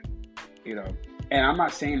old, you know. And I'm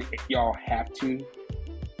not saying y'all have to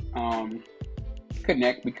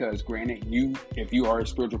connect, because granted, if you are a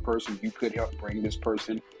spiritual person, you could help bring this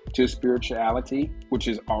person to spirituality, which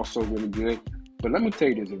is also really good. But let me tell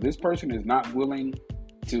you this: if this person is not willing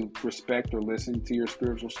to respect or listen to your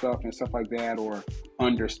spiritual stuff and stuff like that, or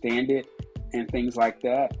understand it and things like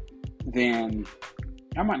that, then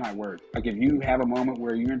that might not work. Like if you have a moment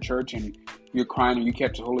where you're in church and you're crying and you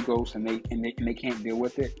catch the Holy Ghost and they can't deal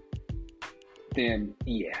with it, then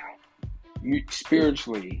yeah, you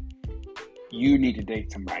spiritually, you need to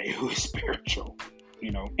date somebody who is spiritual,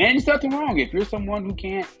 you know. And there's nothing wrong if you're someone who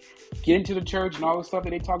can't get into the church and all the stuff that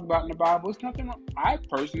they talk about in the Bible. It's nothing wrong. I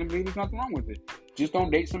personally believe there's nothing wrong with it. Just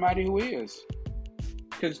don't date somebody who is,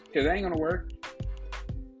 because it ain't gonna work.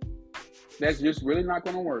 That's just really not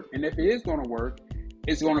gonna work. And if it is gonna work,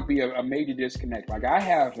 it's gonna be a major disconnect. Like I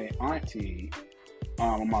have an auntie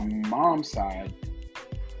on my mom's side.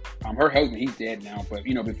 Her husband, he's dead now, but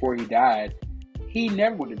you know, before he died, he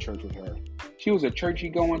never went to church with her. She was a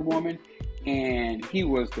churchy-going woman, and he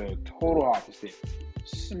was the total opposite.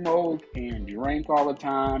 Smoked and drank all the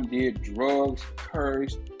time, did drugs,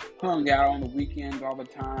 cursed, hung out on the weekends all the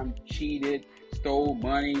time, cheated, stole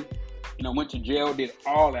money, you know, went to jail, did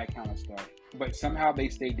all that kind of stuff. But somehow they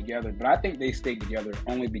stayed together. But I think they stayed together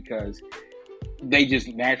only because they just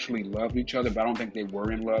naturally loved each other, but I don't think they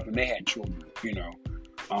were in love, and they had children, you know.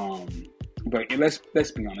 But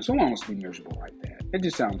let's be honest, who wants to be miserable like that? It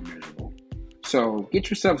just sounds miserable. So get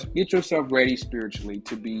yourself ready spiritually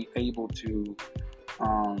to be able to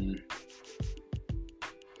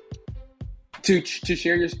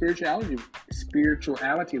share your spirituality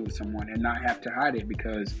with someone and not have to hide it.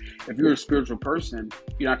 Because if you're a spiritual person,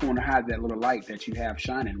 you're not going to hide that little light that you have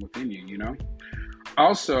shining within you, you know.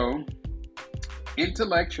 Also,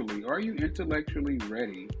 intellectually, are you intellectually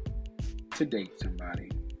ready to date somebody?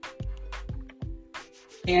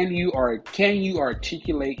 Can you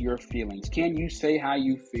articulate your feelings? Can you say how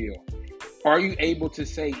you feel? Are you able to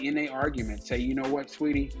say in an argument, say, you know what,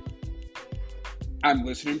 sweetie, I'm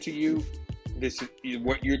listening to you. This is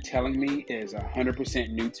what you're telling me is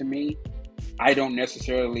 100% new to me. I don't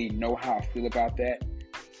necessarily know how I feel about that.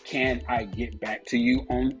 Can I get back to you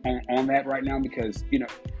on that right now? Because, you know,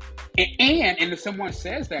 and if someone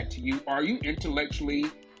says that to you, are you intellectually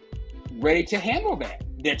ready to handle that?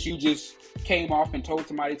 That you just came off and told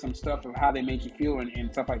somebody some stuff of how they made you feel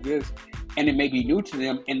and stuff like this, and it may be new to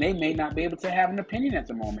them, and they may not be able to have an opinion at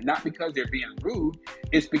the moment. Not because they're being rude,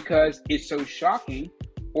 it's because it's so shocking,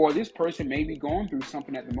 or this person may be going through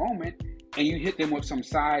something at the moment, and you hit them with some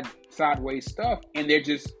sideways stuff, and they're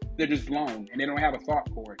just blown, and they don't have a thought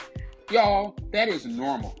for it. Y'all, that is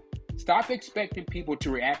normal. Stop expecting people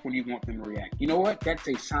to react when you want them to react. You know what? That's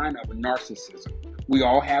a sign of narcissism. We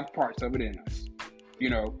all have parts of it in us. You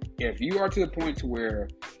know, if you are to the point to where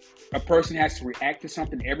a person has to react to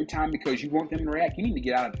something every time because you want them to react, you need to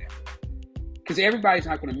get out of that. Because everybody's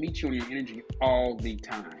not going to meet you on your energy all the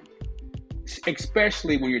time,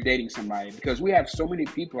 especially when you're dating somebody. Because we have so many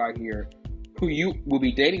people out here who you will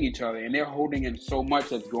be dating each other, and they're holding in so much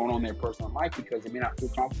that's going on in their personal life because they may not feel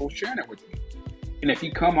comfortable sharing it with you. And if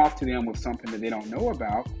you come off to them with something that they don't know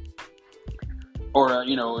about, or,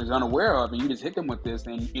 you know, is unaware of, and you just hit them with this,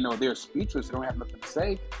 and, you know, they're speechless, they don't have nothing to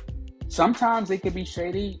say. Sometimes they could be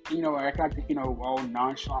shady, you know, act like, you know, all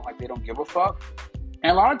nonchalant, like they don't give a fuck.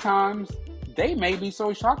 And a lot of times, they may be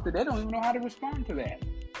so shocked that they don't even know how to respond to that.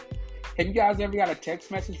 Have you guys ever got a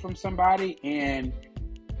text message from somebody, and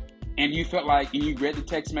you felt like, and you read the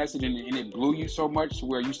text message, and it blew you so much to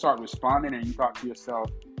where you start responding, and you thought to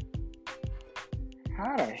yourself,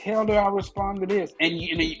 how the hell do I respond to this? And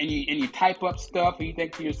you type up stuff, and you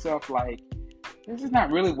think to yourself, like, this is not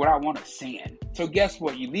really what I want to send. So guess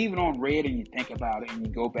what? You leave it on red, and you think about it, and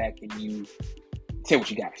you go back and you say what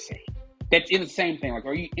you got to say. That's the same thing. Like,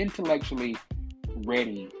 are you intellectually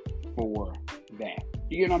ready for that?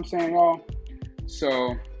 You get what I'm saying, y'all?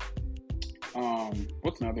 So,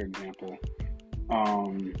 what's another example?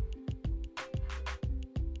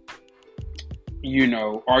 You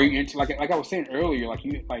know, are you into, like I was saying earlier, are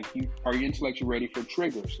you intellectually ready for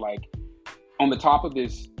triggers? Like, on the top of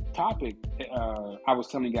this topic, I was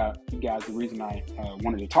telling you guys the reason I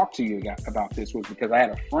wanted to talk to you about this was because I had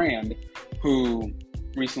a friend who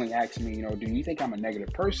recently asked me, you know, do you think I'm a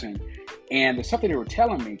negative person? And the stuff that they were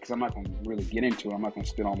telling me, because I'm not going to really get into it, I'm not going to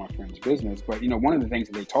spit all my friend's business, but, you know, one of the things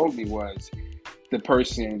that they told me was, the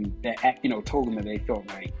person that, you know, told them that they felt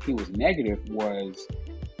like he was negative was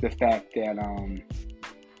the fact that,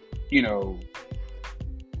 you know,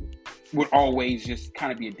 would always just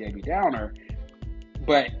kind of be a Debbie Downer.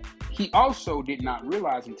 But he also did not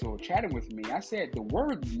realize until chatting with me, I said, the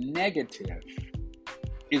word negative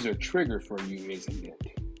is a trigger for you, isn't it?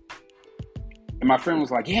 And my friend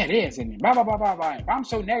was like, yeah, it is. And blah, blah, blah, blah, blah. If I'm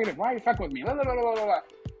so negative, why are you fucking with me? Blah, blah, blah, blah, blah.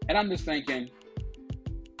 And I'm just thinking,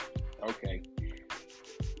 okay.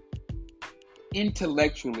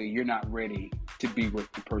 Intellectually, you're not ready to be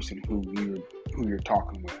with the person who you're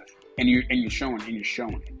talking with. And you're showing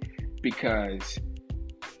it. Because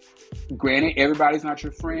granted, everybody's not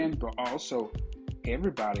your friend, but also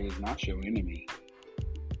everybody is not your enemy.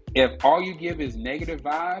 If all you give is negative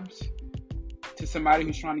vibes to somebody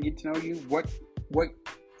who's trying to get to know you, what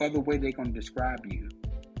other way they gonna describe you?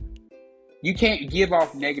 You can't give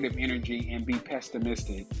off negative energy and be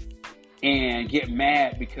pessimistic and get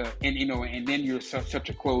mad because, and you know, and then you're such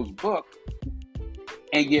a closed book,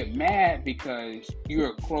 and get mad because you're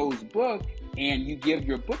a closed book and you give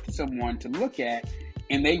your book to someone to look at,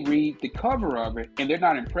 and they read the cover of it and they're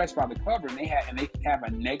not impressed by the cover, and they have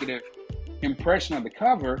a negative impression of the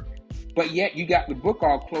cover, but yet you got the book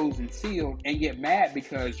all closed and sealed, and get mad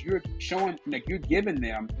because you're showing, like, you're giving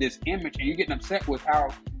them this image, and you're getting upset with how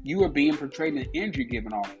you are being portrayed in the image you're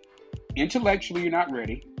giving off. Intellectually, you're not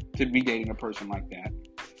ready to be dating a person like that.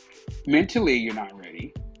 Mentally, you're not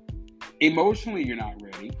ready. Emotionally, you're not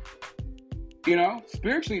ready. You know,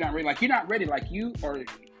 spiritually, you're not ready. Like, you're not ready. Like, you are,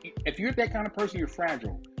 if you're that kind of person, you're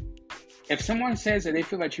fragile. If someone says that they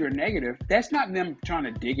feel that you're negative, that's not them trying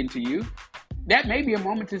to dig into you. That may be a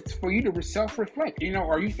moment for you to self-reflect. You know,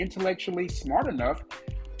 are you intellectually smart enough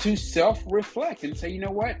to self-reflect and say, you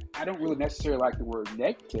know what? I don't really necessarily like the word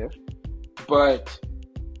negative, but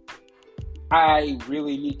I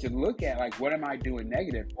really need to look at, like, what am I doing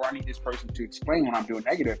negative? Or I need this person to explain what I'm doing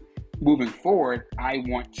negative. Moving forward, I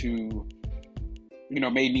want to, you know,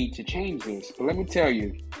 may need to change this. But let me tell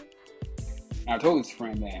you, I told this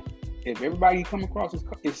friend that if everybody you come across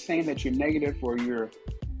is saying that you're negative or you're,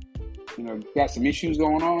 you know, got some issues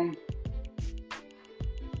going on,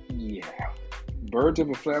 yeah. Birds of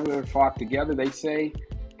a feather flock together, they say.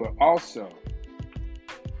 But also,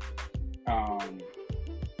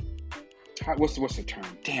 what's the term?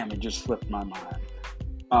 Damn, it just slipped my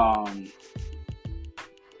mind.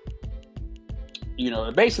 You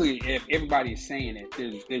know, basically, if everybody is saying it,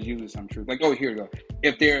 there's usually some truth. Like, oh, here we go.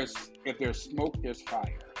 If there's smoke, there's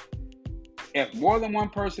fire. If more than one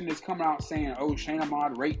person is coming out saying, oh, Shayna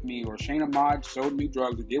Maud raped me, or Shayna Maud sold me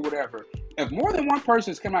drugs, or did whatever, if more than one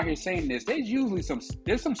person is coming out here saying this, there's usually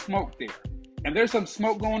there's some smoke there. And there's some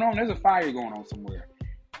smoke going on, there's a fire going on somewhere.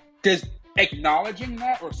 Does acknowledging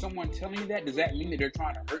that, or someone telling you that, does that mean that they're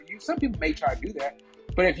trying to hurt you? Some people may try to do that.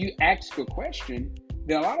 But if you ask a question,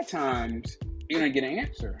 then a lot of times you're going to get an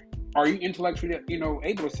answer. Are you intellectually, you know,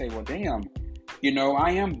 able to say, well, damn, you know,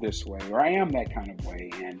 I am this way, or I am that kind of way,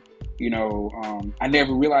 and you know, I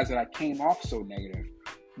never realized that I came off so negative.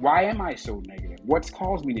 Why am I so negative? What's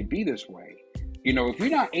caused me to be this way? You know, if you're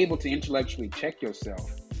not able to intellectually check yourself,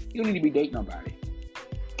 you don't need to be dating nobody.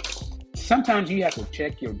 Sometimes you have to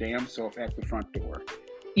check your damn self at the front door.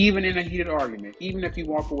 Even in a heated argument, even if you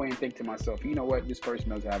walk away and think to myself, you know what, this person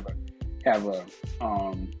does have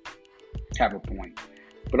a point.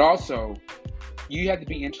 But also, you have to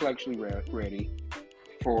be intellectually ready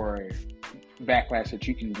for backlash that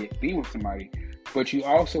you can get being with somebody, but you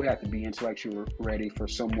also have to be intellectually ready for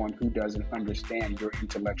someone who doesn't understand your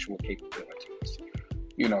intellectual capabilities.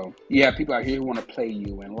 You know, you have people out here who want to play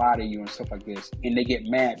you and lie to you and stuff like this, and they get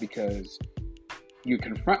mad because you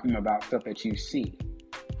confront them about stuff that you see.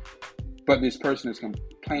 But this person is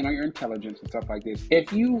complaining on your intelligence and stuff like this.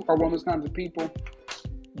 If you are one of those kinds of people,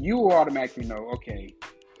 you will automatically know, okay,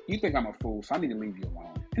 you think I'm a fool, so I need to leave you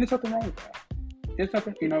alone. And there's nothing wrong with that. There's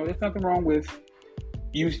nothing wrong with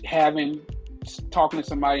you talking to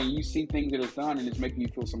somebody and you see things that is done and it's making you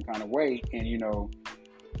feel some kind of way, and you know,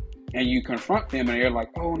 and you confront them and they're like,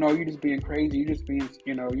 oh no, you're just being crazy, you're just being,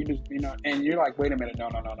 and you're like, wait a minute, no.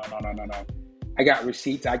 I got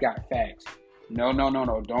receipts, I got facts. No,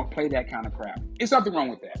 don't play that kind of crap. There's nothing wrong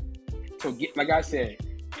with that. So like I said,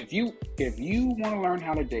 if you want to learn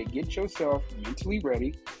how to date, get yourself mentally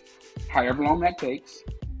ready, however long that takes.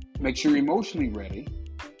 Make sure you're emotionally ready,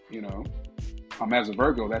 you know. As a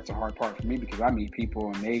Virgo, that's a hard part for me because I meet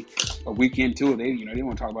people and they, a week into it, they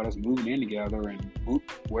want to talk about us moving in together and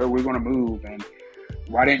where we're going to move and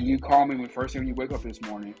why didn't you call me when first thing you wake up this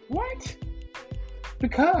morning? What?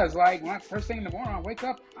 Because, like, when first thing in the morning I wake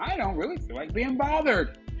up, I don't really feel like being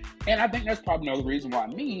bothered. And I think that's probably another reason why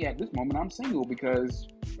me, at this moment, I'm single, because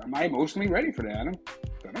I'm not emotionally ready for that. I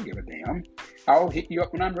don't give a damn. I'll hit you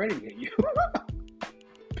up when I'm ready to hit you.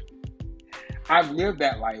 I've lived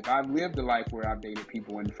that life. I've lived the life where I've dated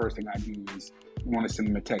people and the first thing I do is want to send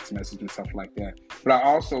them a text message and stuff like that. But I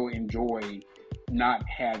also enjoy not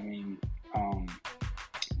having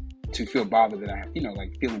to feel bothered that I have,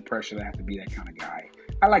 like feeling pressure that I have to be that kind of guy.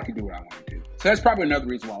 I like to do what I want to do. So that's probably another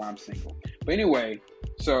reason why I'm single. But anyway,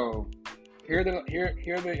 so here are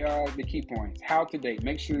the key points. How to date.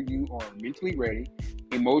 Make sure you are mentally ready,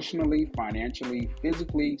 emotionally, financially,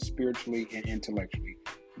 physically, spiritually, and intellectually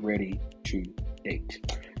ready to date.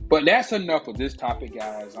 But that's enough of this topic,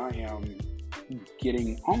 guys. I am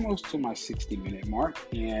getting almost to my 60-minute mark,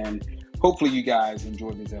 and hopefully you guys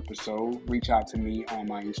enjoyed this episode. Reach out to me on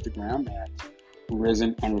my Instagram at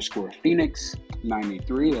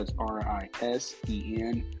risen_Phoenix93. That's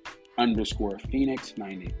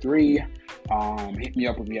RISEN_Phoenix93. Hit me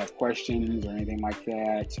up if you have questions or anything like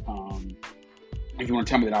that. If you want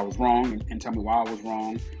to tell me that I was wrong and tell me why I was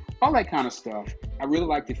wrong, all that kind of stuff. I really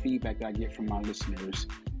like the feedback that I get from my listeners.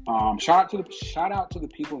 Shout out to the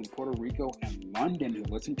people in Puerto Rico and London who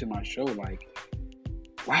listen to my show. Like,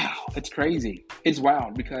 wow, it's crazy. It's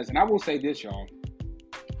wild because, and I will say this, y'all.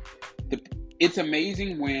 It's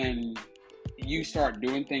amazing when you start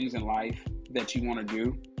doing things in life that you want to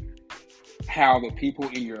do, how the people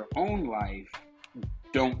in your own life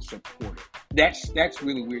don't support it. That's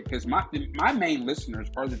really weird because my main listeners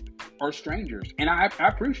are strangers, and I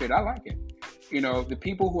appreciate it. I like it. The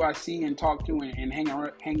people who I see and talk to and hang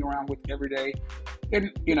around with every day,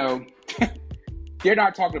 they're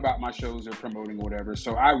not talking about my shows or promoting or whatever.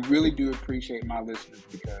 So I really do appreciate my listeners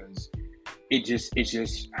because I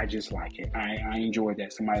just like it. I enjoy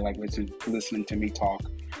that. Somebody like listening to me talk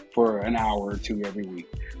for an hour or two every week.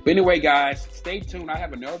 But anyway, guys, stay tuned. I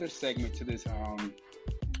have another segment to this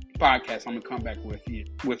podcast. I'm gonna come back with you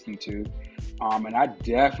two. And I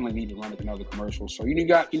definitely need to run another commercial. So you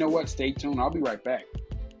know what? Stay tuned. I'll be right back.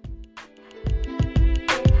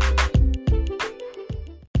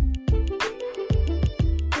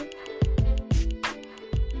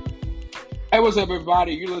 Hey, what's up,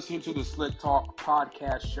 everybody? You're listening to the Slick Talk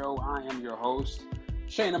Podcast Show. I am your host,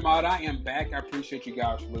 Shane Ahmad. I am back. I appreciate you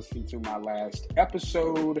guys for listening to my last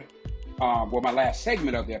episode. My last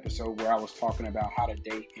segment of the episode where I was talking about how to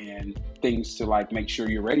date and things to make sure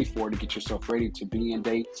you're ready for it, to get yourself ready to be in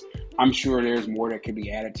dates. I'm sure there's more that could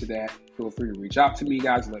be added to that. Feel free to reach out to me,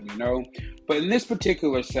 guys, let me know. But in this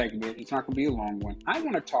particular segment, it's not going to be a long one. I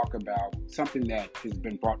want to talk about something that has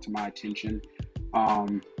been brought to my attention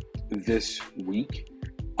this week.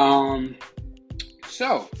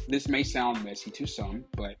 So this may sound messy to some,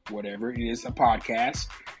 but whatever, it is a podcast.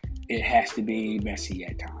 It has to be messy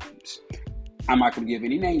at times. I'm not going to give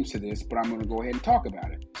any names to this, but I'm going to go ahead and talk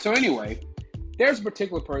about it. So anyway, there's a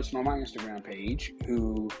particular person on my Instagram page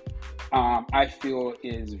who I feel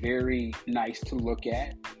is very nice to look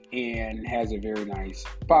at and has a very nice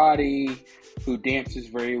body, who dances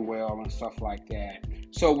very well and stuff like that.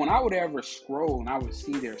 So when I would ever scroll and I would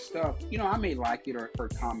see their stuff, I may like it or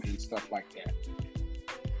comment and stuff like that.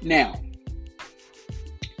 Now,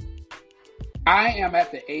 I am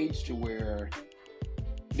at the age to where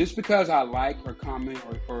just because I like or comment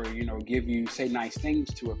or say nice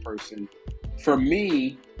things to a person, for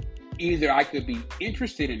me, either I could be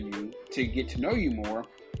interested in you to get to know you more,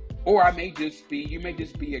 or you may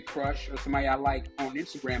just be a crush or somebody I like on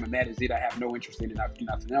Instagram, and that is it. I have no interest in nothing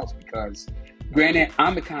else because, granted,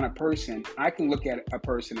 I'm the kind of person, I can look at a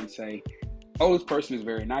person and say, oh, this person is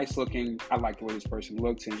very nice looking. I like the way this person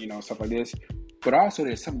looks and, stuff like this. But also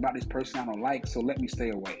there's something about this person I don't like, so let me stay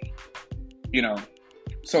away.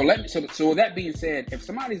 So with that being said, if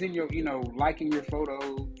somebody's in your, liking your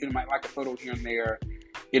photo, might like a photo here and there,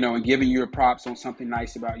 and giving you a props on something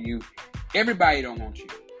nice about you, everybody don't want you.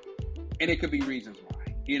 And it could be reasons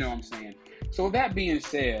why, you know what I'm saying? So with that being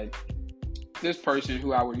said, this person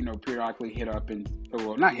who I would, periodically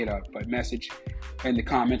but message in the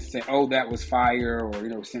comments and say, oh, that was fire,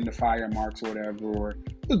 or, send the fire marks or whatever, or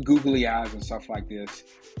the googly eyes and stuff like this.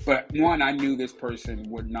 But one, I knew this person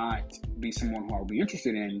would not be someone who I would be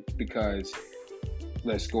interested in because,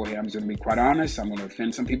 let's go ahead, I'm just going to be quite honest. I'm going to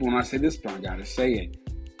offend some people when I say this, but I got to say it.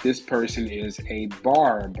 This person is a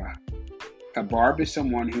Barb. A Barb is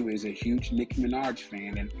someone who is a huge Nicki Minaj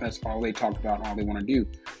fan, and that's all they talk about, all they want to do.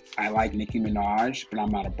 I like Nicki Minaj, but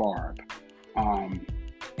I'm not a Barb.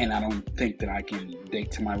 And I don't think that I can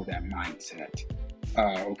date somebody with that mindset.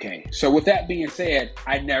 Okay, so with that being said,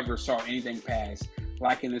 I never saw anything past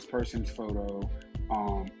liking this person's photo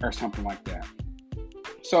or something like that.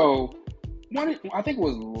 So I think it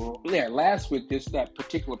was last week. That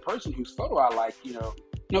particular person whose photo I like,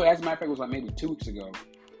 no, as a matter of fact, it was like maybe 2 weeks ago.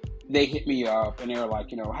 They hit me up and they were like,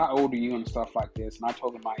 how old are you and stuff like this, and I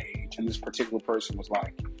told them my age, and this particular person was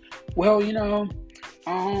like, well, you're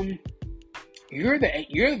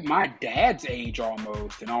my dad's age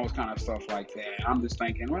almost, and all this kind of stuff like that. And I'm just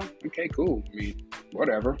thinking, well, okay, cool. I mean,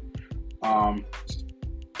 whatever. Have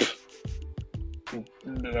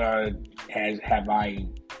I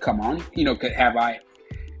come on? Have I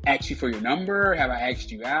asked you for your number? Have I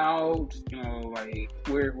asked you out? Like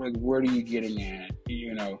where are you getting at?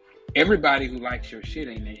 Everybody who likes your shit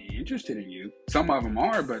ain't interested in you. Some of them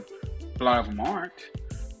are, but a lot of them aren't.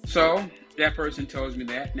 So that person tells me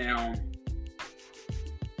that. Now,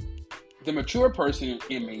 the mature person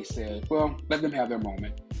in me said, well, let them have their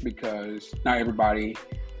moment, because not everybody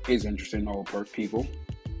is interested in old people.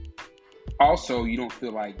 Also, you don't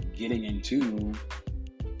feel like getting into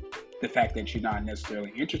the fact that you're not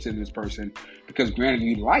necessarily interested in this person, because granted,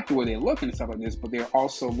 you like the way they look and stuff like this, but there are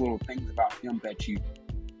also little things about them that you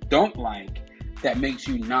don't like that makes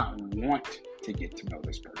you not want to get to know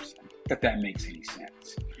this person, if that makes any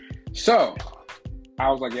sense. So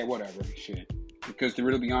I was like, yeah, whatever, shit. Because to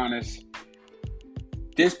really be honest,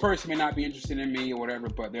 this person may not be interested in me or whatever,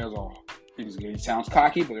 but it sounds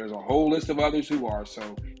cocky, but there's a whole list of others who are.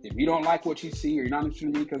 So if you don't like what you see, or you're not interested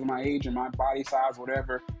in me because of my age or my body size,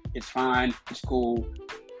 whatever, it's fine. It's cool.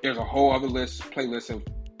 There's a whole other playlist of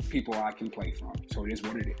people I can play from. So it is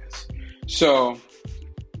what it is. So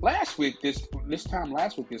last week, this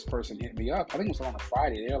person hit me up. I think it was on a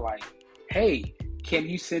Friday. They're like, hey, can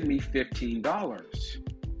you send me $15?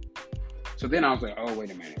 So then I was like, oh, wait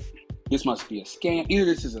a minute. This must be a scam. Either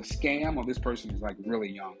this is a scam or this person is like really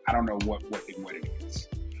young. I don't know what it is.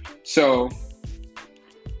 So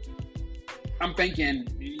I'm thinking,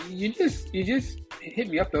 you just hit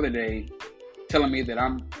me up the other day telling me that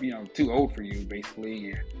I'm, too old for you,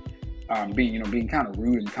 basically, and being kind of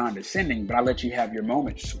rude and condescending, but I let you have your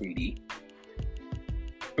moment, sweetie.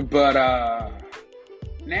 But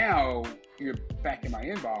now you're back in my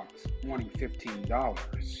inbox wanting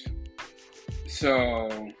 $15. So,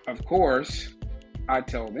 of course, I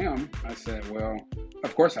tell them, I said, well,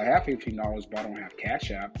 of course I have $15, but I don't have Cash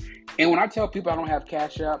App. And when I tell people I don't have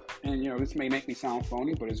Cash App, and this may make me sound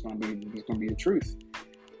phony, but it's going to be the truth.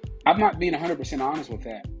 I'm not being 100% honest with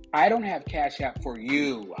that. I don't have Cash App for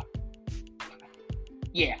you.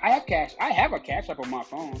 Yeah, I have a Cash App on my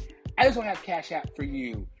phone. I just don't have Cash App for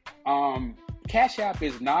you. Cash App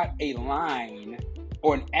is not a line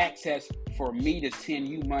or an access for me to send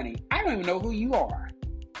you money. I don't even know who you are.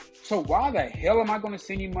 So why the hell am I going to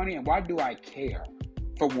send you money, and why do I care,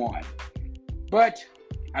 for one? But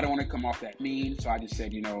I don't want to come off that mean, so I just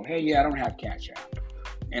said, hey, yeah, I don't have Cash App.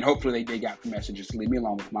 And hopefully they got the message, just leave me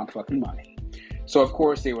alone with my fucking money. So, of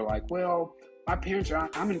course, they were like, well,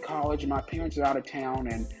 I'm in college, and my parents are out of town,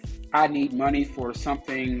 and I need money for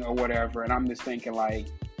something or whatever. And I'm just thinking, like,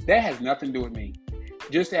 that has nothing to do with me.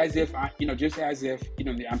 Just as if I'm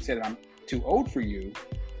saying I'm too old for you,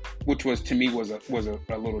 which was, to me, was a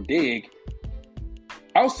little dig.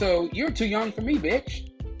 Also, you're too young for me, bitch.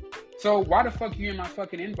 So why the fuck are you in my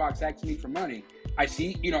fucking inbox asking me for money? I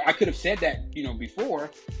see, I could have said that,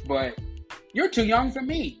 before, but you're too young for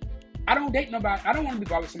me. I don't date nobody. I don't want to be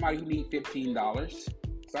bothered with somebody who needs $15.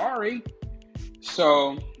 Sorry.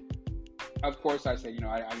 So, of course, I said,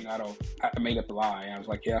 I made up a lie. I was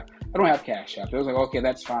like, yeah, I don't have Cash App. They was like, okay,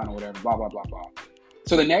 that's fine or whatever, blah, blah, blah, blah.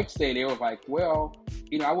 So the next day they were like, well,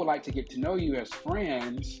 I would like to get to know you as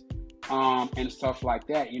friends, and stuff like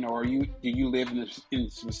that. Do you live in a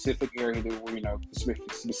specific area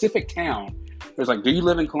specific town? It was like, do you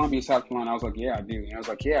live in Columbia, South Carolina? I was like, yeah, I do. And I was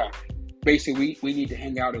like, yeah, basically we need to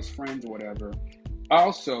hang out as friends or whatever.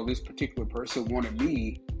 Also, this particular person wanted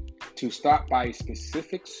me to stop by a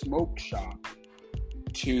specific smoke shop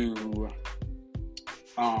to,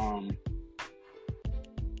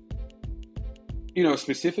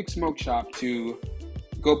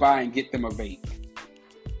 go by and get them a vape.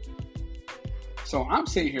 So I'm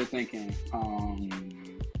sitting here thinking, I know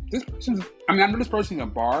this person's a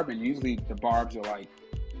Barb, and usually the Barbs are like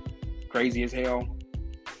crazy as hell.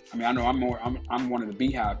 I mean, I know I'm one of the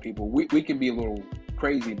Beehive people. We can be a little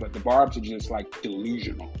crazy, but the Barbs are just like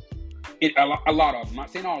delusional. A lot of them, I'm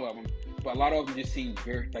not saying all of them, but a lot of them just seem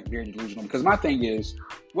very delusional. Because my thing is,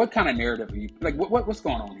 what kind of narrative are you, like, what's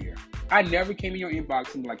going on here? I never came in your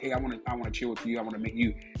inbox and be like, hey, I want to chill with you. I want to meet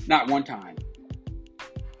you. Not one time.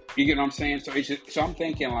 You get what I'm saying? So so I'm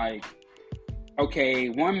thinking like, okay,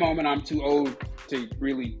 one moment I'm too old to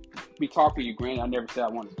really be talking to you. Granted, I never said I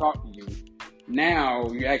wanted to talk to you.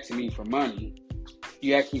 Now you're asking me for money.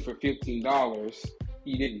 You asked me for $15.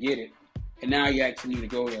 You didn't get it. And now you asking me to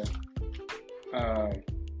go to,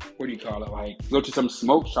 what do you call it? Like, go to some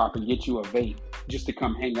smoke shop and get you a vape just to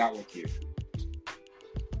come hang out with you.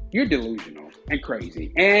 You're delusional and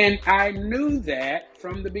crazy. And I knew that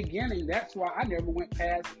from the beginning. That's why I never went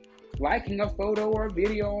past liking a photo or a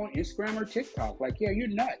video on Instagram or TikTok. Like, yeah, you're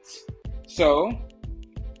nuts. So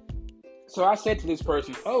I said to this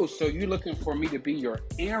person, oh, so you're looking for me to be your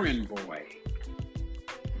errand boy?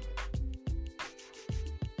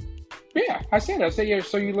 Yeah, I said, yeah,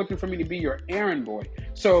 so you're looking for me to be your errand boy.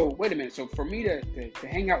 So, wait a minute. So, for me to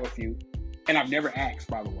hang out with you, and I've never asked,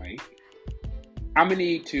 by the way, I'm going to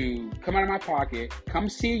need to come out of my pocket, come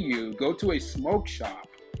see you, go to a smoke shop,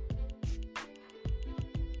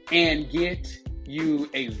 and get you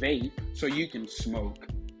a vape so you can smoke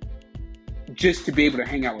just to be able to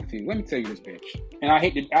hang out with you. Let me tell you this, bitch. And I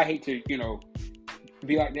hate to,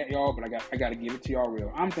 be like that, y'all, but I got to give it to y'all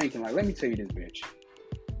real. I'm thinking, like, let me tell you this, bitch.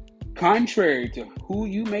 Contrary to who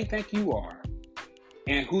you may think you are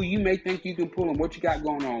and who you may think you can pull and what you got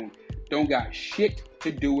going on, don't got shit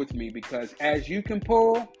to do with me, because as you can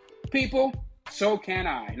pull people, so can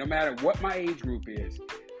I, no matter what my age group is.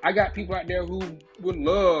 I got people out there who would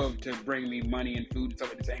love to bring me money and food and stuff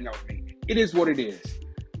like this to hang out with me. It is what it is.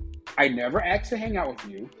 I never asked to hang out with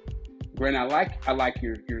you. Granted, I like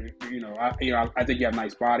your I think you have a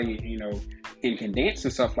nice body, and can dance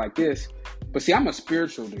and stuff like this. But see, I'm a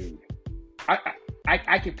spiritual dude.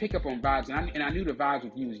 I can pick up on vibes, and I knew the vibes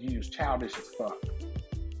with you was childish as fuck.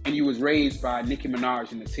 And you was raised by Nicki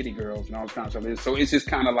Minaj and the City Girls and all this kind of stuff. So it's just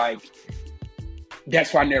kind of like,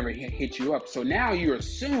 that's why I never hit you up. So now you're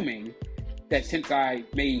assuming that since I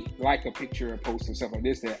may like a picture or post and stuff like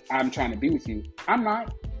this, that I'm trying to be with you. I'm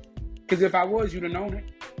not. Because if I was, you'd have known it.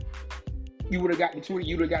 You would have got the $20,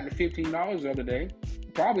 you would have got the $15 the other day.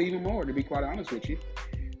 Probably even more, to be quite honest with you.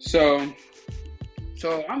 So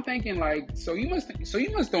I'm thinking, like,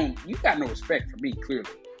 you got no respect for me, clearly.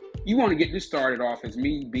 You want to get this started off as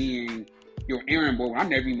me being your errand boy when I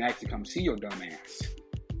never even asked to come see your dumb ass.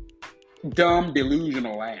 Dumb,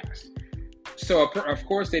 delusional ass. So, of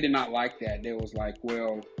course, they did not like that. They was like,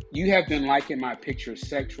 well, you have been liking my pictures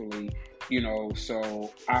sexually,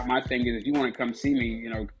 so my thing is, if you want to come see me,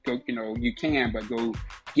 go, you can, but go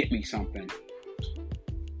get me something.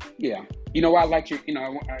 Yeah. I liked your,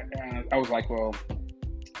 I was like, well,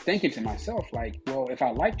 thinking to myself, like, well, if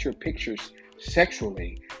I liked your pictures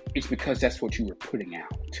sexually, it's because that's what you were putting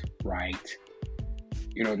out, right?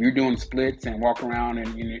 If you're doing splits and walk around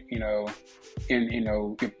and you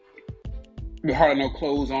hardly no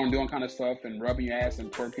clothes on, doing kind of stuff, and rubbing your ass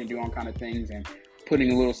and twerking and doing all kind of things, and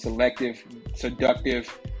putting a little seductive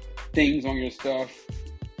things on your stuff.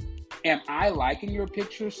 Am I liking your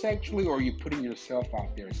pictures sexually, or are you putting yourself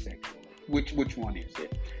out there sexually? Which one is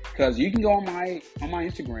it? Because you can go on my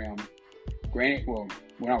Instagram. Granted, well,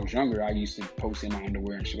 when I was younger, I used to post in my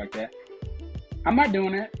underwear and shit like that. I'm not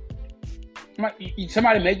doing that.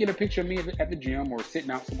 Somebody may get a picture of me at the gym or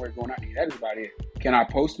sitting out somewhere going out to eat. That is about it. Can I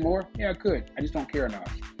post more? Yeah, I could. I just don't care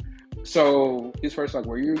enough. So this person's like,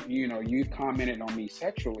 well, you've commented on me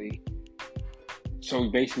sexually. So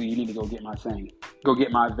basically, you need to go get my thing. Go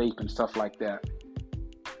get my vape and stuff like that.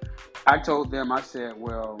 I told them, I said,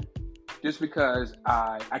 well, just because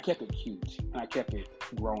I kept it cute and I kept it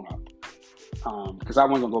grown up. Because I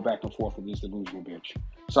wasn't going to go back and forth with this delusional bitch.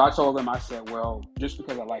 So I told them, I said, well, just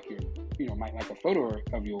because I like might like a photo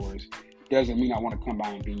of yours, doesn't mean I want to come by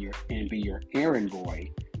and be your errand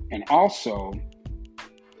boy. And also,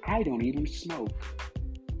 I don't even smoke.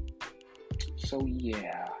 So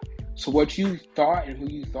yeah. So what you thought and who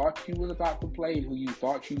you thought you was about to play and who you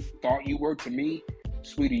thought you were to me,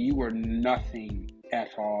 sweetie, you were nothing at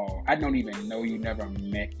all. I don't even know you, never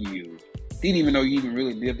met you. Didn't even know you even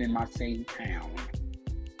really lived in my same town.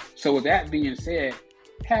 So with that being said,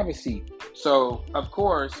 have a seat. So, of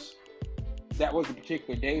course, that was a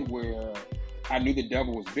particular day where I knew the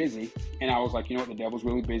devil was busy. And I was like, the devil's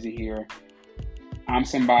really busy here. I'm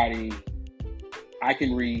somebody, I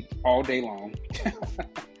can read all day long.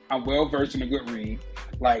 I'm well versed in a good read.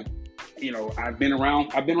 Like, I've been around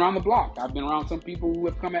the block. I've been around some people who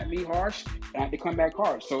have come at me harsh and I had to come back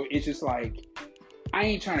hard. So it's just like, I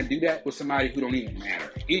ain't trying to do that with somebody who don't even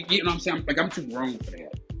matter. You know what I'm saying? Like, I'm too grown for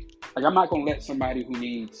that. Like, I'm not going to let somebody who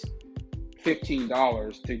needs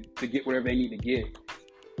 $15 to get whatever they need to get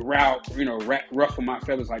ruffle my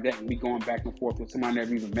feathers like that and be going back and forth with somebody I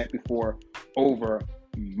never even met before over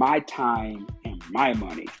my time and my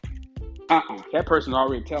money. That person's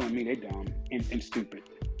already telling me they dumb and stupid.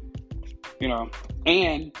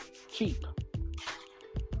 And cheap.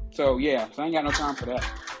 So, yeah. So I ain't got no time for that.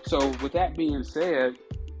 So with that being said,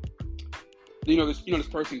 this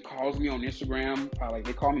person calls me on Instagram, like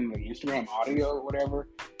they call me like Instagram audio or whatever.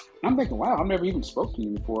 I'm thinking, wow, I've never even spoke to you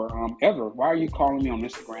before, ever. Why are you calling me on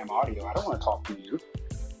Instagram audio? I don't want to talk to you.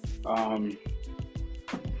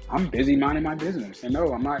 I'm busy minding my business. And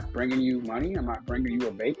no, I'm not bringing you money. I'm not bringing you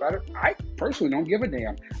a vape. I personally don't give a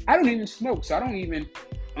damn. I don't even smoke, so I don't even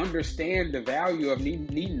understand the value of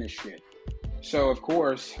needing this shit. So, of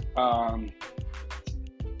course,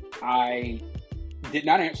 I did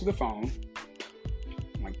not answer the phone.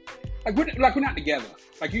 Like we're not together.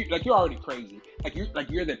 Like you're already crazy.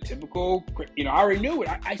 You're the typical. I already knew it.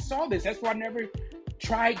 I saw this. That's why I never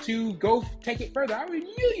tried to go take it further. I already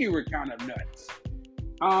knew you were kind of nuts.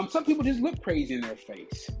 Some people just look crazy in their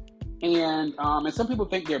face, and some people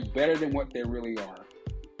think they're better than what they really are,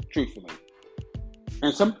 truthfully.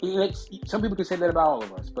 And some people can say that about all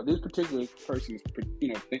of us, but this particular person,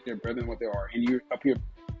 think they're better than what they are, and you're up here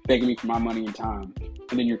begging me for my money and time, and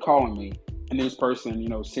then you're calling me, and this person,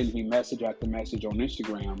 sends me message after message on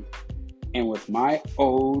Instagram, and with my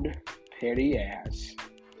old petty ass,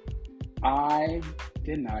 I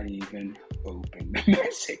did not even open the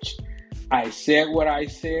message. I said what I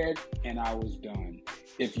said, and I was done.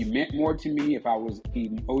 If you meant more to me, if I was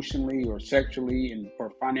emotionally or sexually or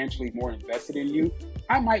financially more invested in you,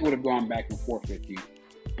 I might would have gone back and forth with you.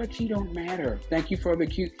 But you don't matter. Thank you for the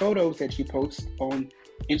cute photos that you post on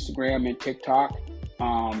Instagram and TikTok.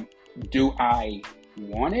 Do I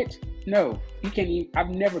want it? No. You can't even. I've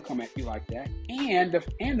never come at you like that. And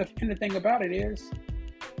the thing about it is,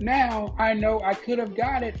 now I know I could have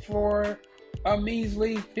got it for a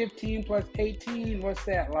measly 15 plus 18. What's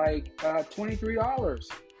that, like $23?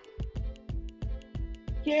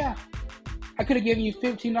 Yeah. I could have given you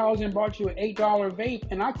 $15 and bought you an $8 vape,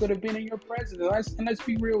 and I could have been in your presence. Let's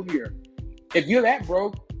be real here. If you're that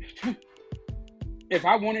broke, if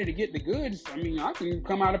I wanted to get the goods, I can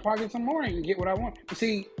come out of pocket some more and get what I want. But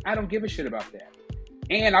see, I don't give a shit about that.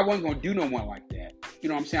 And I wasn't going to do no one like that. You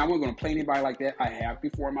know what I'm saying? I wasn't going to play anybody like that. I have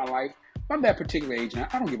before in my life. I'm that particular age now.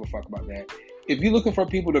 I don't give a fuck about that. If you're looking for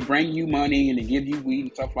people to bring you money and to give you weed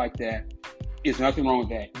and stuff like that, there's nothing wrong with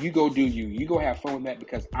that. You go do you. You go have fun with that,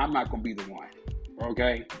 because I'm not going to be the one.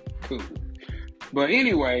 Okay? Cool. But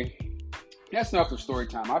anyway, that's enough of story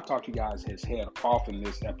time. I've talked you guys his head off in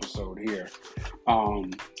this episode here.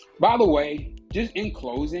 By the way, just in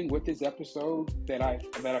closing with this episode that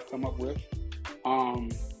I've come up with,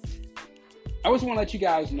 I just want to let you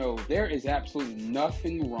guys know there is absolutely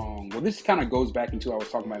nothing wrong. Well, this kind of goes back into what I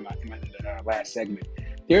was talking about in my last segment.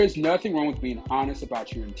 There is nothing wrong with being honest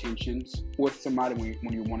about your intentions with somebody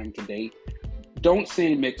when you're wanting to date. Don't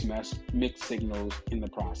send mixed signals in the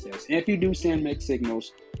process. And if you do send mixed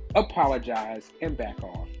signals, apologize and back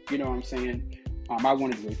off. You know what I'm saying? I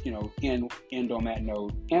wanted to, end on that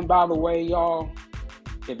note. And by the way, y'all,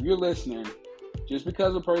 if you're listening, just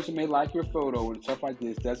because a person may like your photo and stuff like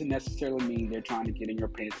this doesn't necessarily mean they're trying to get in your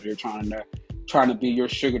pants, or they're trying to be your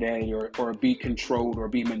sugar daddy, or be controlled, or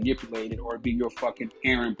be manipulated, or be your fucking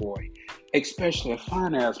errand boy. Especially a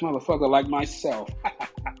fine ass motherfucker like myself.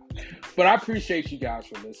 But I appreciate you guys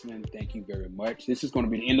for listening. Thank you very much. This is going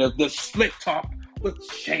to be the end of the Slick Talk with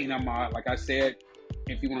Shane Ahmad. Like I said,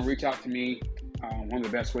 if you want to reach out to me, one of the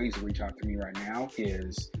best ways to reach out to me right now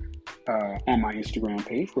is on my Instagram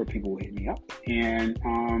page, where people will hit me up. And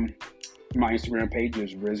my Instagram page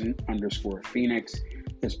is risen_Phoenix.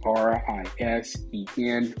 It's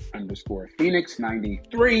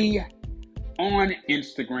RISEN_Phoenix93 on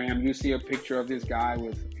Instagram. You see a picture of this guy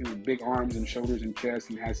with big arms and shoulders and chest,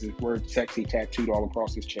 and has his word sexy tattooed all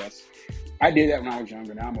across his chest. I did that when I was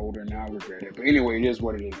younger. Now I'm older, and now I regret it. But anyway, it is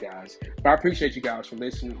what it is, guys. But I appreciate you guys for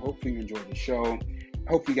listening. Hopefully you enjoyed the show.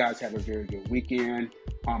 Hope you guys have a very good weekend.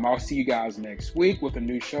 I'll see you guys next week with a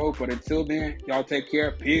new show. But until then, y'all take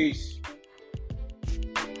care. Peace.